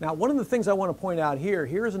 Now, one of the things I want to point out here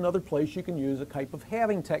is another place you can use a type of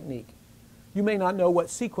halving technique. You may not know what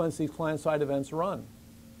sequence these client-side events run.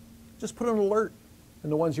 Just put an alert in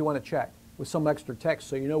the ones you want to check with some extra text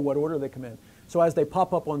so you know what order they come in. So as they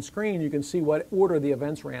pop up on screen, you can see what order the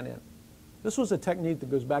events ran in. This was a technique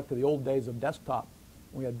that goes back to the old days of desktop.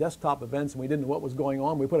 We had desktop events and we didn't know what was going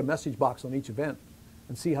on. We put a message box on each event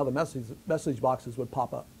and see how the message boxes would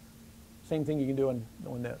pop up. Same thing you can do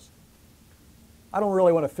on this. I don't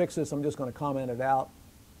really want to fix this. I'm just going to comment it out.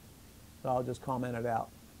 So I'll just comment it out.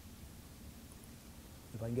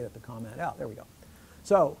 If I can get it to comment out. There we go.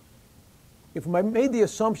 So if I made the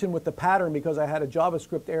assumption with the pattern because I had a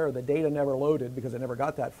JavaScript error, the data never loaded because it never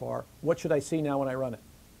got that far, what should I see now when I run it?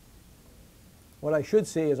 What I should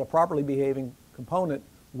see is a properly behaving component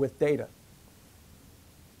with data.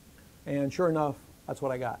 And sure enough, that's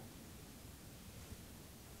what I got.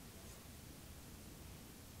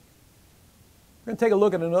 We're going to take a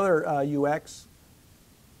look at another UX.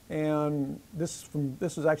 And this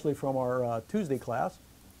is actually from our Tuesday class.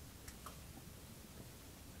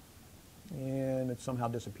 And it somehow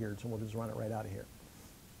disappeared, so we'll just run it right out of here.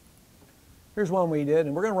 Here's one we did,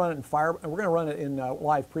 and we're going to run it in we're going to run it in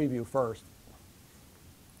live preview first.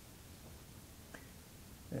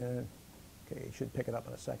 And, okay, you should pick it up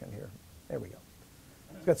in a second here. There we go.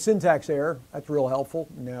 It's got syntax error. That's real helpful.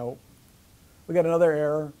 Now, we got another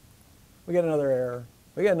error. We get another error.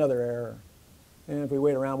 We get another error. And if we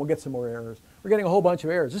wait around, we'll get some more errors. We're getting a whole bunch of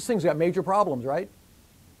errors. This thing's got major problems, right?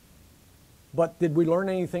 But did we learn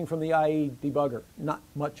anything from the IE debugger? Not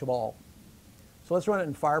much of all. So let's run it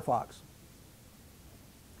in Firefox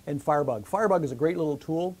and Firebug. Firebug is a great little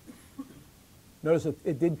tool. Notice that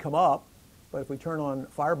it did come up, but if we turn on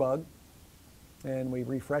Firebug and we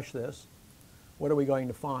refresh this, what are we going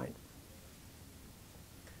to find?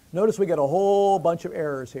 Notice we get a whole bunch of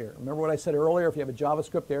errors here. Remember what I said earlier? If you have a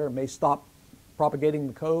JavaScript error, it may stop propagating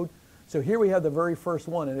the code. So here we have the very first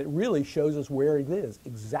one, and it really shows us where it is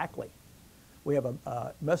exactly. We have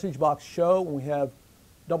a message box show, and we have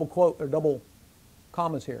double quote or double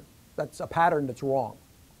commas here. That's a pattern that's wrong.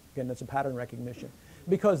 Again, that's a pattern recognition.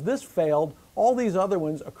 Because this failed, all these other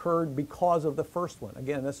ones occurred because of the first one.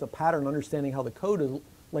 Again, that's a pattern understanding how the code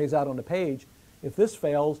lays out on the page. If this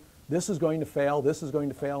fails, this is going to fail, this is going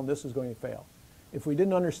to fail, and this is going to fail. If we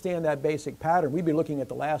didn't understand that basic pattern, we'd be looking at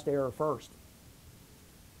the last error first.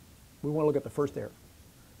 We want to look at the first error.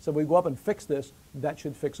 So if we go up and fix this, that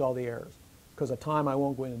should fix all the errors. Because of time, I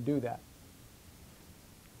won't go in and do that.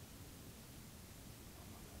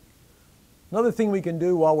 Another thing we can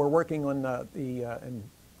do while we're working on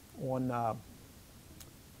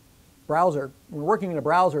browser, when we're working in a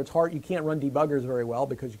browser, it's hard. You can't run debuggers very well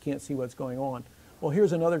because you can't see what's going on. Well,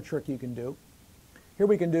 here's another trick you can do. Here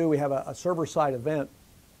we have a server-side event.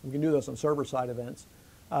 We can do this on server-side events.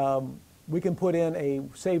 We can put in a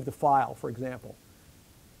save the file, for example.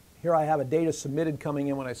 Here I have a data submitted coming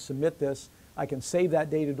in. When I submit this, I can save that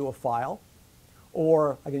data to a file,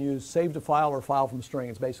 or I can use save to file or file from string.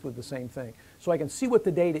 It's basically the same thing. So I can see what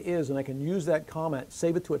the data is, and I can use that comment,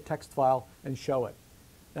 save it to a text file, and show it.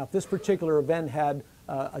 Now, if this particular event had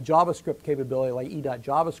a JavaScript capability, like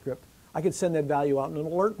e.javascript, I could send that value out in an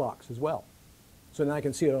alert box as well. So then I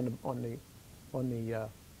can see it on the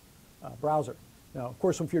browser. Now, of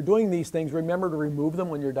course, if you're doing these things, remember to remove them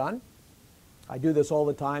when you're done. I do this all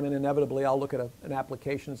the time, and inevitably I'll look at an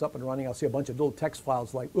application that's up and running. I'll see a bunch of little text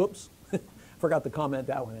files like, oops, forgot to comment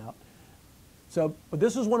that one out. So, but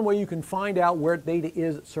this is one way you can find out where data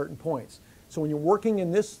is at certain points. So when you're working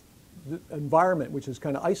in this environment, which is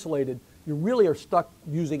kind of isolated, you really are stuck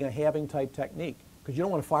using a halving type technique because you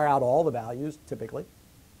don't want to fire out all the values typically.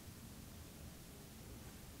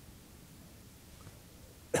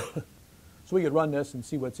 So we could run this and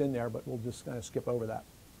see what's in there, but we'll just kind of skip over that.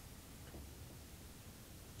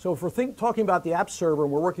 So if we're talking about the app server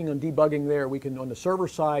and we're working on debugging there, we can, on the server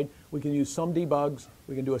side, we can use some debugs.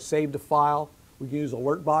 We can do a save to file. We can use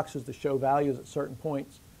alert boxes to show values at certain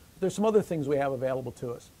points. There's some other things we have available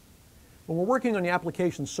to us. When we're working on the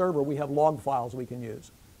application server, we have log files we can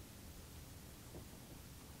use.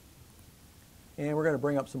 And we're going to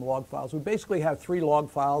bring up some log files. We basically have 3 log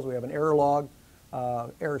files. We have an error log,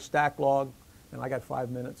 error stack log, and I got 5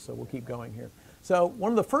 minutes, so we'll keep going here. So one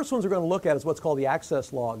of the first ones we're going to look at is what's called the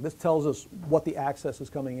access log. This tells us what the access is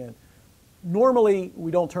coming in. Normally,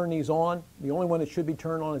 we don't turn these on. The only one that should be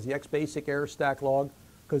turned on is the xbasic error stack log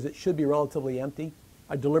because it should be relatively empty.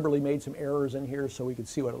 I deliberately made some errors in here so we could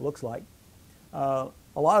see what it looks like. A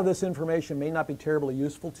lot of this information may not be terribly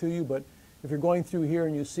useful to you, but if you're going through here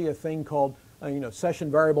and you see a thing called session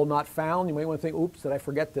variable not found, you may want to think, oops, did I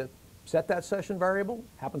forget to set that session variable?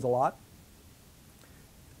 Happens a lot.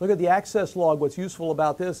 Look at the access log. What's useful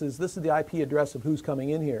about this is the IP address of who's coming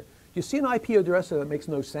in here. You see an IP address that makes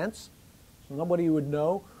no sense, so nobody would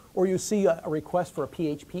know, or you see a request for a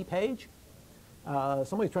PHP page,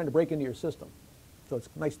 somebody's trying to break into your system. So it's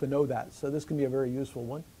nice to know that. So this can be a very useful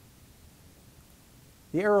one.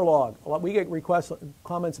 The error log. We get requests,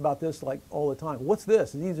 comments about this like all the time. What's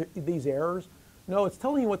this? These errors? No, it's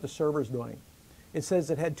telling you what the server's doing. It says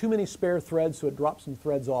it had too many spare threads, so it dropped some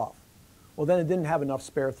threads off. Well, then it didn't have enough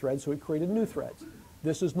spare threads, so it created new threads.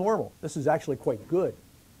 This is normal. This is actually quite good.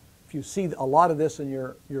 If you see a lot of this in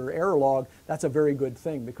your error log, that's a very good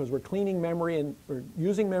thing because we're cleaning memory and we're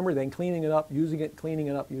using memory, then cleaning it up, using it, cleaning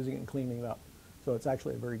it up, using it, and cleaning it up. So it's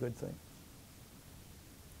actually a very good thing.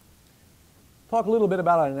 talk a little bit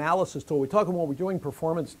about an analysis tool. We talk when we're doing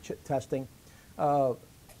performance testing,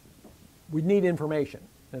 we need information,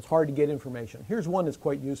 and it's hard to get information. Here's one that's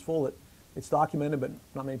quite useful. It's documented, but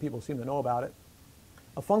not many people seem to know about it.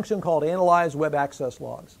 A function called Analyze Web Access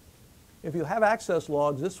Logs. If you have access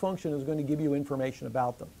logs, this function is going to give you information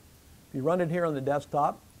about them. If you run it here on the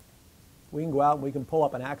desktop, we can go out and we can pull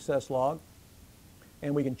up an access log,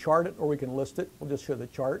 and we can chart it or we can list it. We'll just show the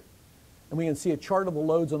chart. And we can see a chart of the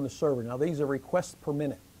loads on the server. Now, these are requests per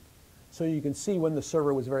minute. So you can see when the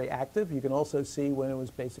server was very active. You can also see when it was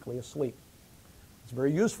basically asleep. It's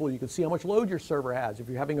very useful. You can see how much load your server has. If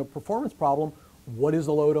you're having a performance problem, what is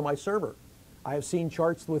the load on my server? I have seen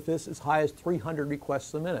charts with this as high as 300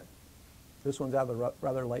 requests a minute. This one's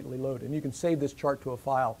rather lightly loaded. And you can save this chart to a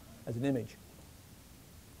file as an image.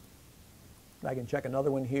 I can check another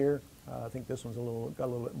one here. I think this one's got a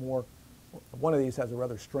little bit more. One of these has a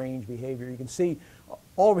rather strange behavior. You can see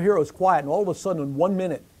all over here was quiet, and all of a sudden in 1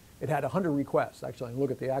 minute, it had 100 requests. Actually, I can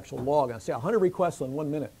look at the actual log, and I see 100 requests in 1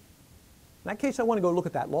 minute. In that case, I want to go look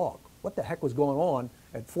at that log. What the heck was going on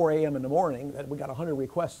at 4 a.m. in the morning that we got 100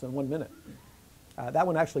 requests in 1 minute? That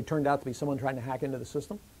one actually turned out to be someone trying to hack into the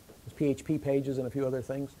system. There's PHP pages and a few other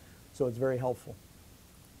things, so it's very helpful.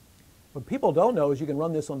 What people don't know is you can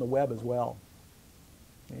run this on the web as well.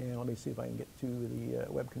 And let me see if I can get to the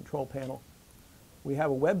web control panel. We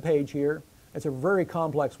have a web page here. It's a very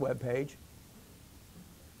complex web page.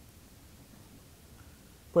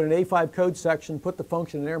 Put an A5 code section, put the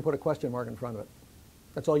function in there, and put a question mark in front of it.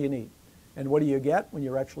 That's all you need. And what do you get when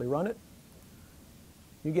you actually run it?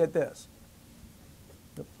 You get this.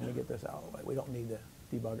 Oops, let me get this out of the way. We don't need the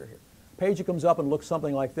debugger here. Page that comes up and looks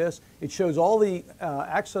something like this. It shows all the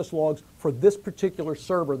access logs for this particular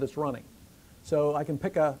server that's running. So I can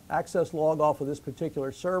pick an access log off of this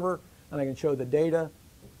particular server, and I can show the data,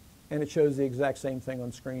 and it shows the exact same thing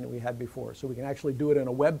on screen that we had before. So we can actually do it in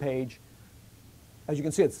a web page. As you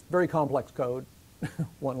can see, it's very complex code,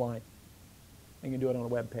 one line. And you can do it on a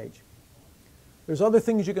web page. There's other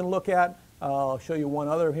things you can look at. I'll show you one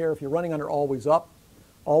other here. If you're running under Always Up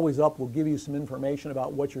will give you some information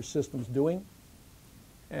about what your system's doing,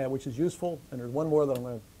 which is useful. And there's one more that I'm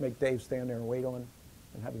going to make Dave stand there and wait on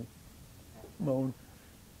and have him moan.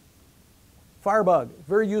 Firebug,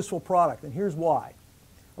 very useful product, and here's why.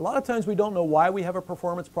 A lot of times we don't know why we have a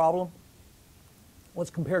performance problem.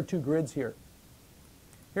 Let's compare two grids here.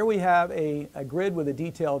 Here we have a grid with a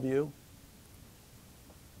detail view,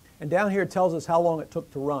 and down here it tells us how long it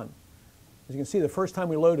took to run. As you can see, the first time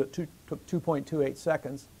we loaded it took 2.28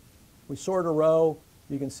 seconds. We sort a row,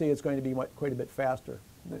 you can see it's going to be quite a bit faster.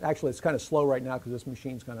 Actually, it's kind of slow right now because this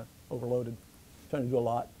machine's kind of overloaded, trying to do a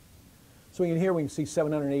lot. So we can see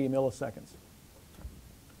 780 milliseconds.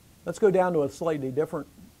 Let's go down to a slightly different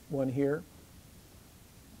one here.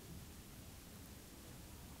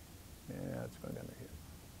 Yeah, it's going down here.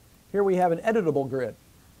 Here we have an editable grid.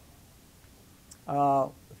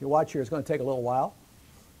 If you watch here, it's going to take a little while.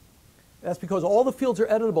 That's because all the fields are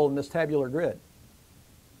editable in this tabular grid.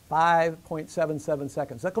 5.77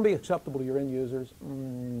 seconds. Is that going to be acceptable to your end users?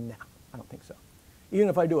 No, I don't think so. Even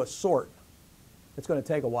if I do a sort, it's going to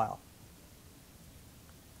take a while.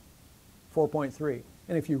 4.3.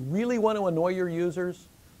 And if you really want to annoy your users,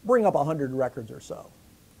 bring up 100 records or so.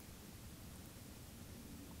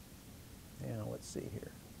 Now let's see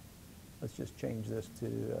here. Let's just change this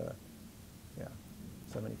to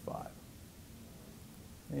 75.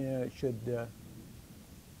 Yeah, it should.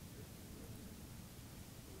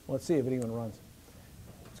 Let's see if it even runs.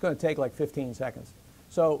 It's going to take like 15 seconds.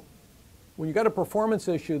 So when you've got a performance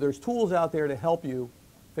issue, there's tools out there to help you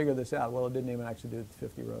figure this out. Well, it didn't even actually do it to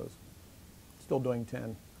 50 rows. Still doing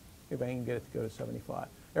 10. If I can get it to go to 75.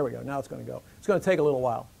 There we go. Now it's going to go. It's going to take a little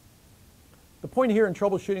while. The point here in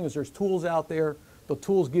troubleshooting is there's tools out there. The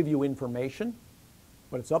tools give you information,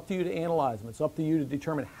 but it's up to you to analyze them. It's up to you to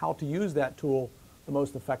determine how to use that tool the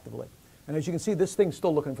most effectively. And as you can see, this thing's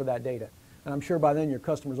still looking for that data. And I'm sure by then your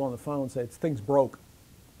customer's on the phone and say, thing's broke.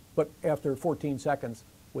 But after 14 seconds,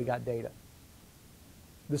 we got data.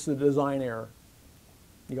 This is a design error.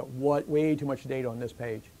 You got way too much data on this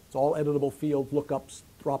page. It's all editable fields, lookups,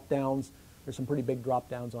 drop-downs. There's some pretty big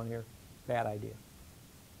drop-downs on here. Bad idea.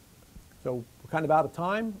 So we're kind of out of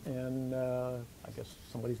time, and I guess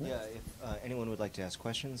somebody's next. Yeah, if anyone would like to ask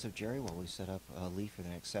questions of Jerry while we set up Lee for the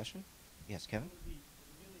next session. Yes, Kevin? It would be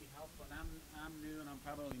really helpful, and I'm new and I'm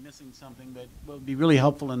probably missing something, but what would be really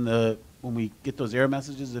helpful when we get those error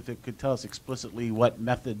messages, if it could tell us explicitly what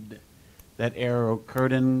method that error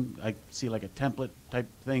occurred in. I see like a template type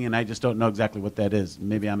thing, and I just don't know exactly what that is.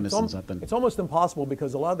 Maybe I'm missing something. It's almost impossible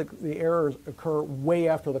because a lot of the errors occur way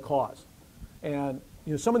after the cause. And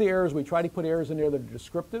You know, some of the errors, we try to put errors in there that are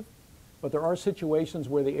descriptive, but there are situations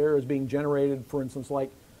where the error is being generated, for instance,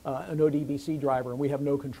 like an ODBC driver, and we have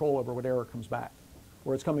no control over what error comes back,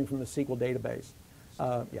 where it's coming from the SQL database.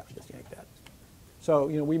 Yeah, just yank that. So,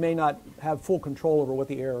 you know, we may not have full control over what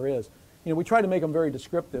the error is. You know, we try to make them very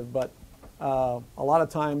descriptive, but a lot of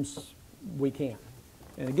times we can't.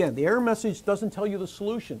 And again, the error message doesn't tell you the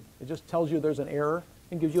solution. It just tells you there's an error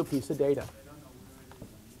and gives you a piece of data.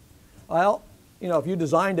 Well, you know, if you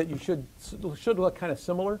designed it, you should look kind of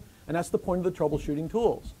similar, and that's the point of the troubleshooting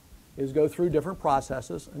tools, is go through different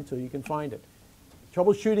processes until you can find it.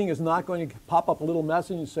 Troubleshooting is not going to pop up a little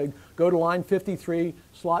message and say, go to line 53,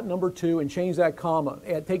 slot number 2, and change that comma,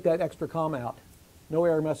 take that extra comma out. No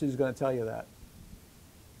error message is going to tell you that.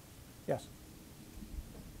 Yes?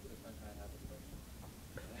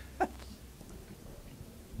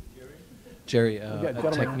 Jerry, Yeah, a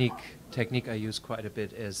gentlemen. technique I use quite a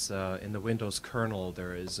bit is in the Windows kernel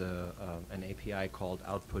there is an API called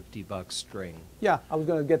output debug string. Yeah, I was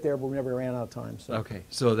going to get there, but we never ran out of time. So. Okay,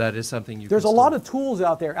 so that is something you There's a can lot still- of tools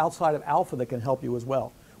out there outside of Alpha that can help you as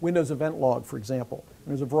well. Windows Event Log, for example.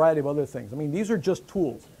 And there's a variety of other things. I mean, these are just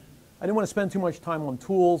tools. I didn't want to spend too much time on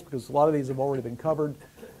tools because a lot of these have already been covered.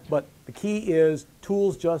 But the key is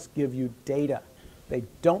tools just give you data. They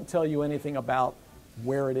don't tell you anything about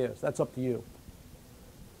where it is. That's up to you.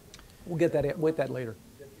 We'll get that with that later.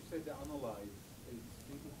 That you said the analyze is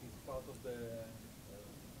part of the.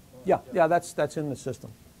 Yeah, that's in the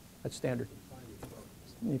system. That's standard.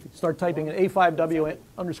 If you start typing in A5W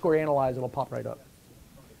underscore analyze, it'll pop right up.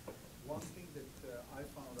 One thing that I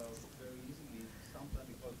found out very easily, sometimes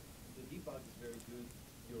because the debug is very good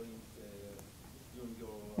during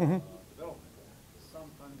your development,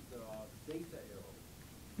 sometimes there are data errors.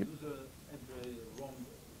 Yep. User enter wrong.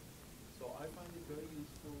 So I find it very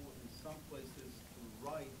useful in some places to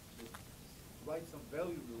write some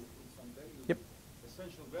values, Yep.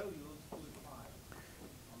 essential values to the file.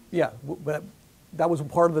 Yeah, but that was a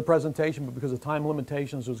part of the presentation, but because of time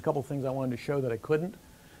limitations, there was a couple of things I wanted to show that I couldn't.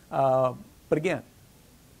 But again,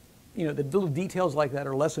 you know, the little details like that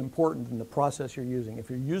are less important than the process you're using. If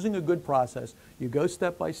you're using a good process, you go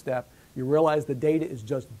step by step, you realize the data is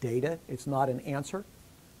just data, it's not an answer,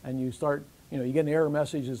 and you start, you know, you get an error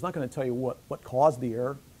message, it's not going to tell you what caused the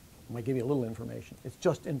error, it might give you a little information. It's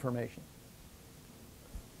just information.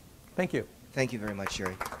 Thank you. Thank you very much,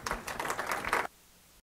 Jerry.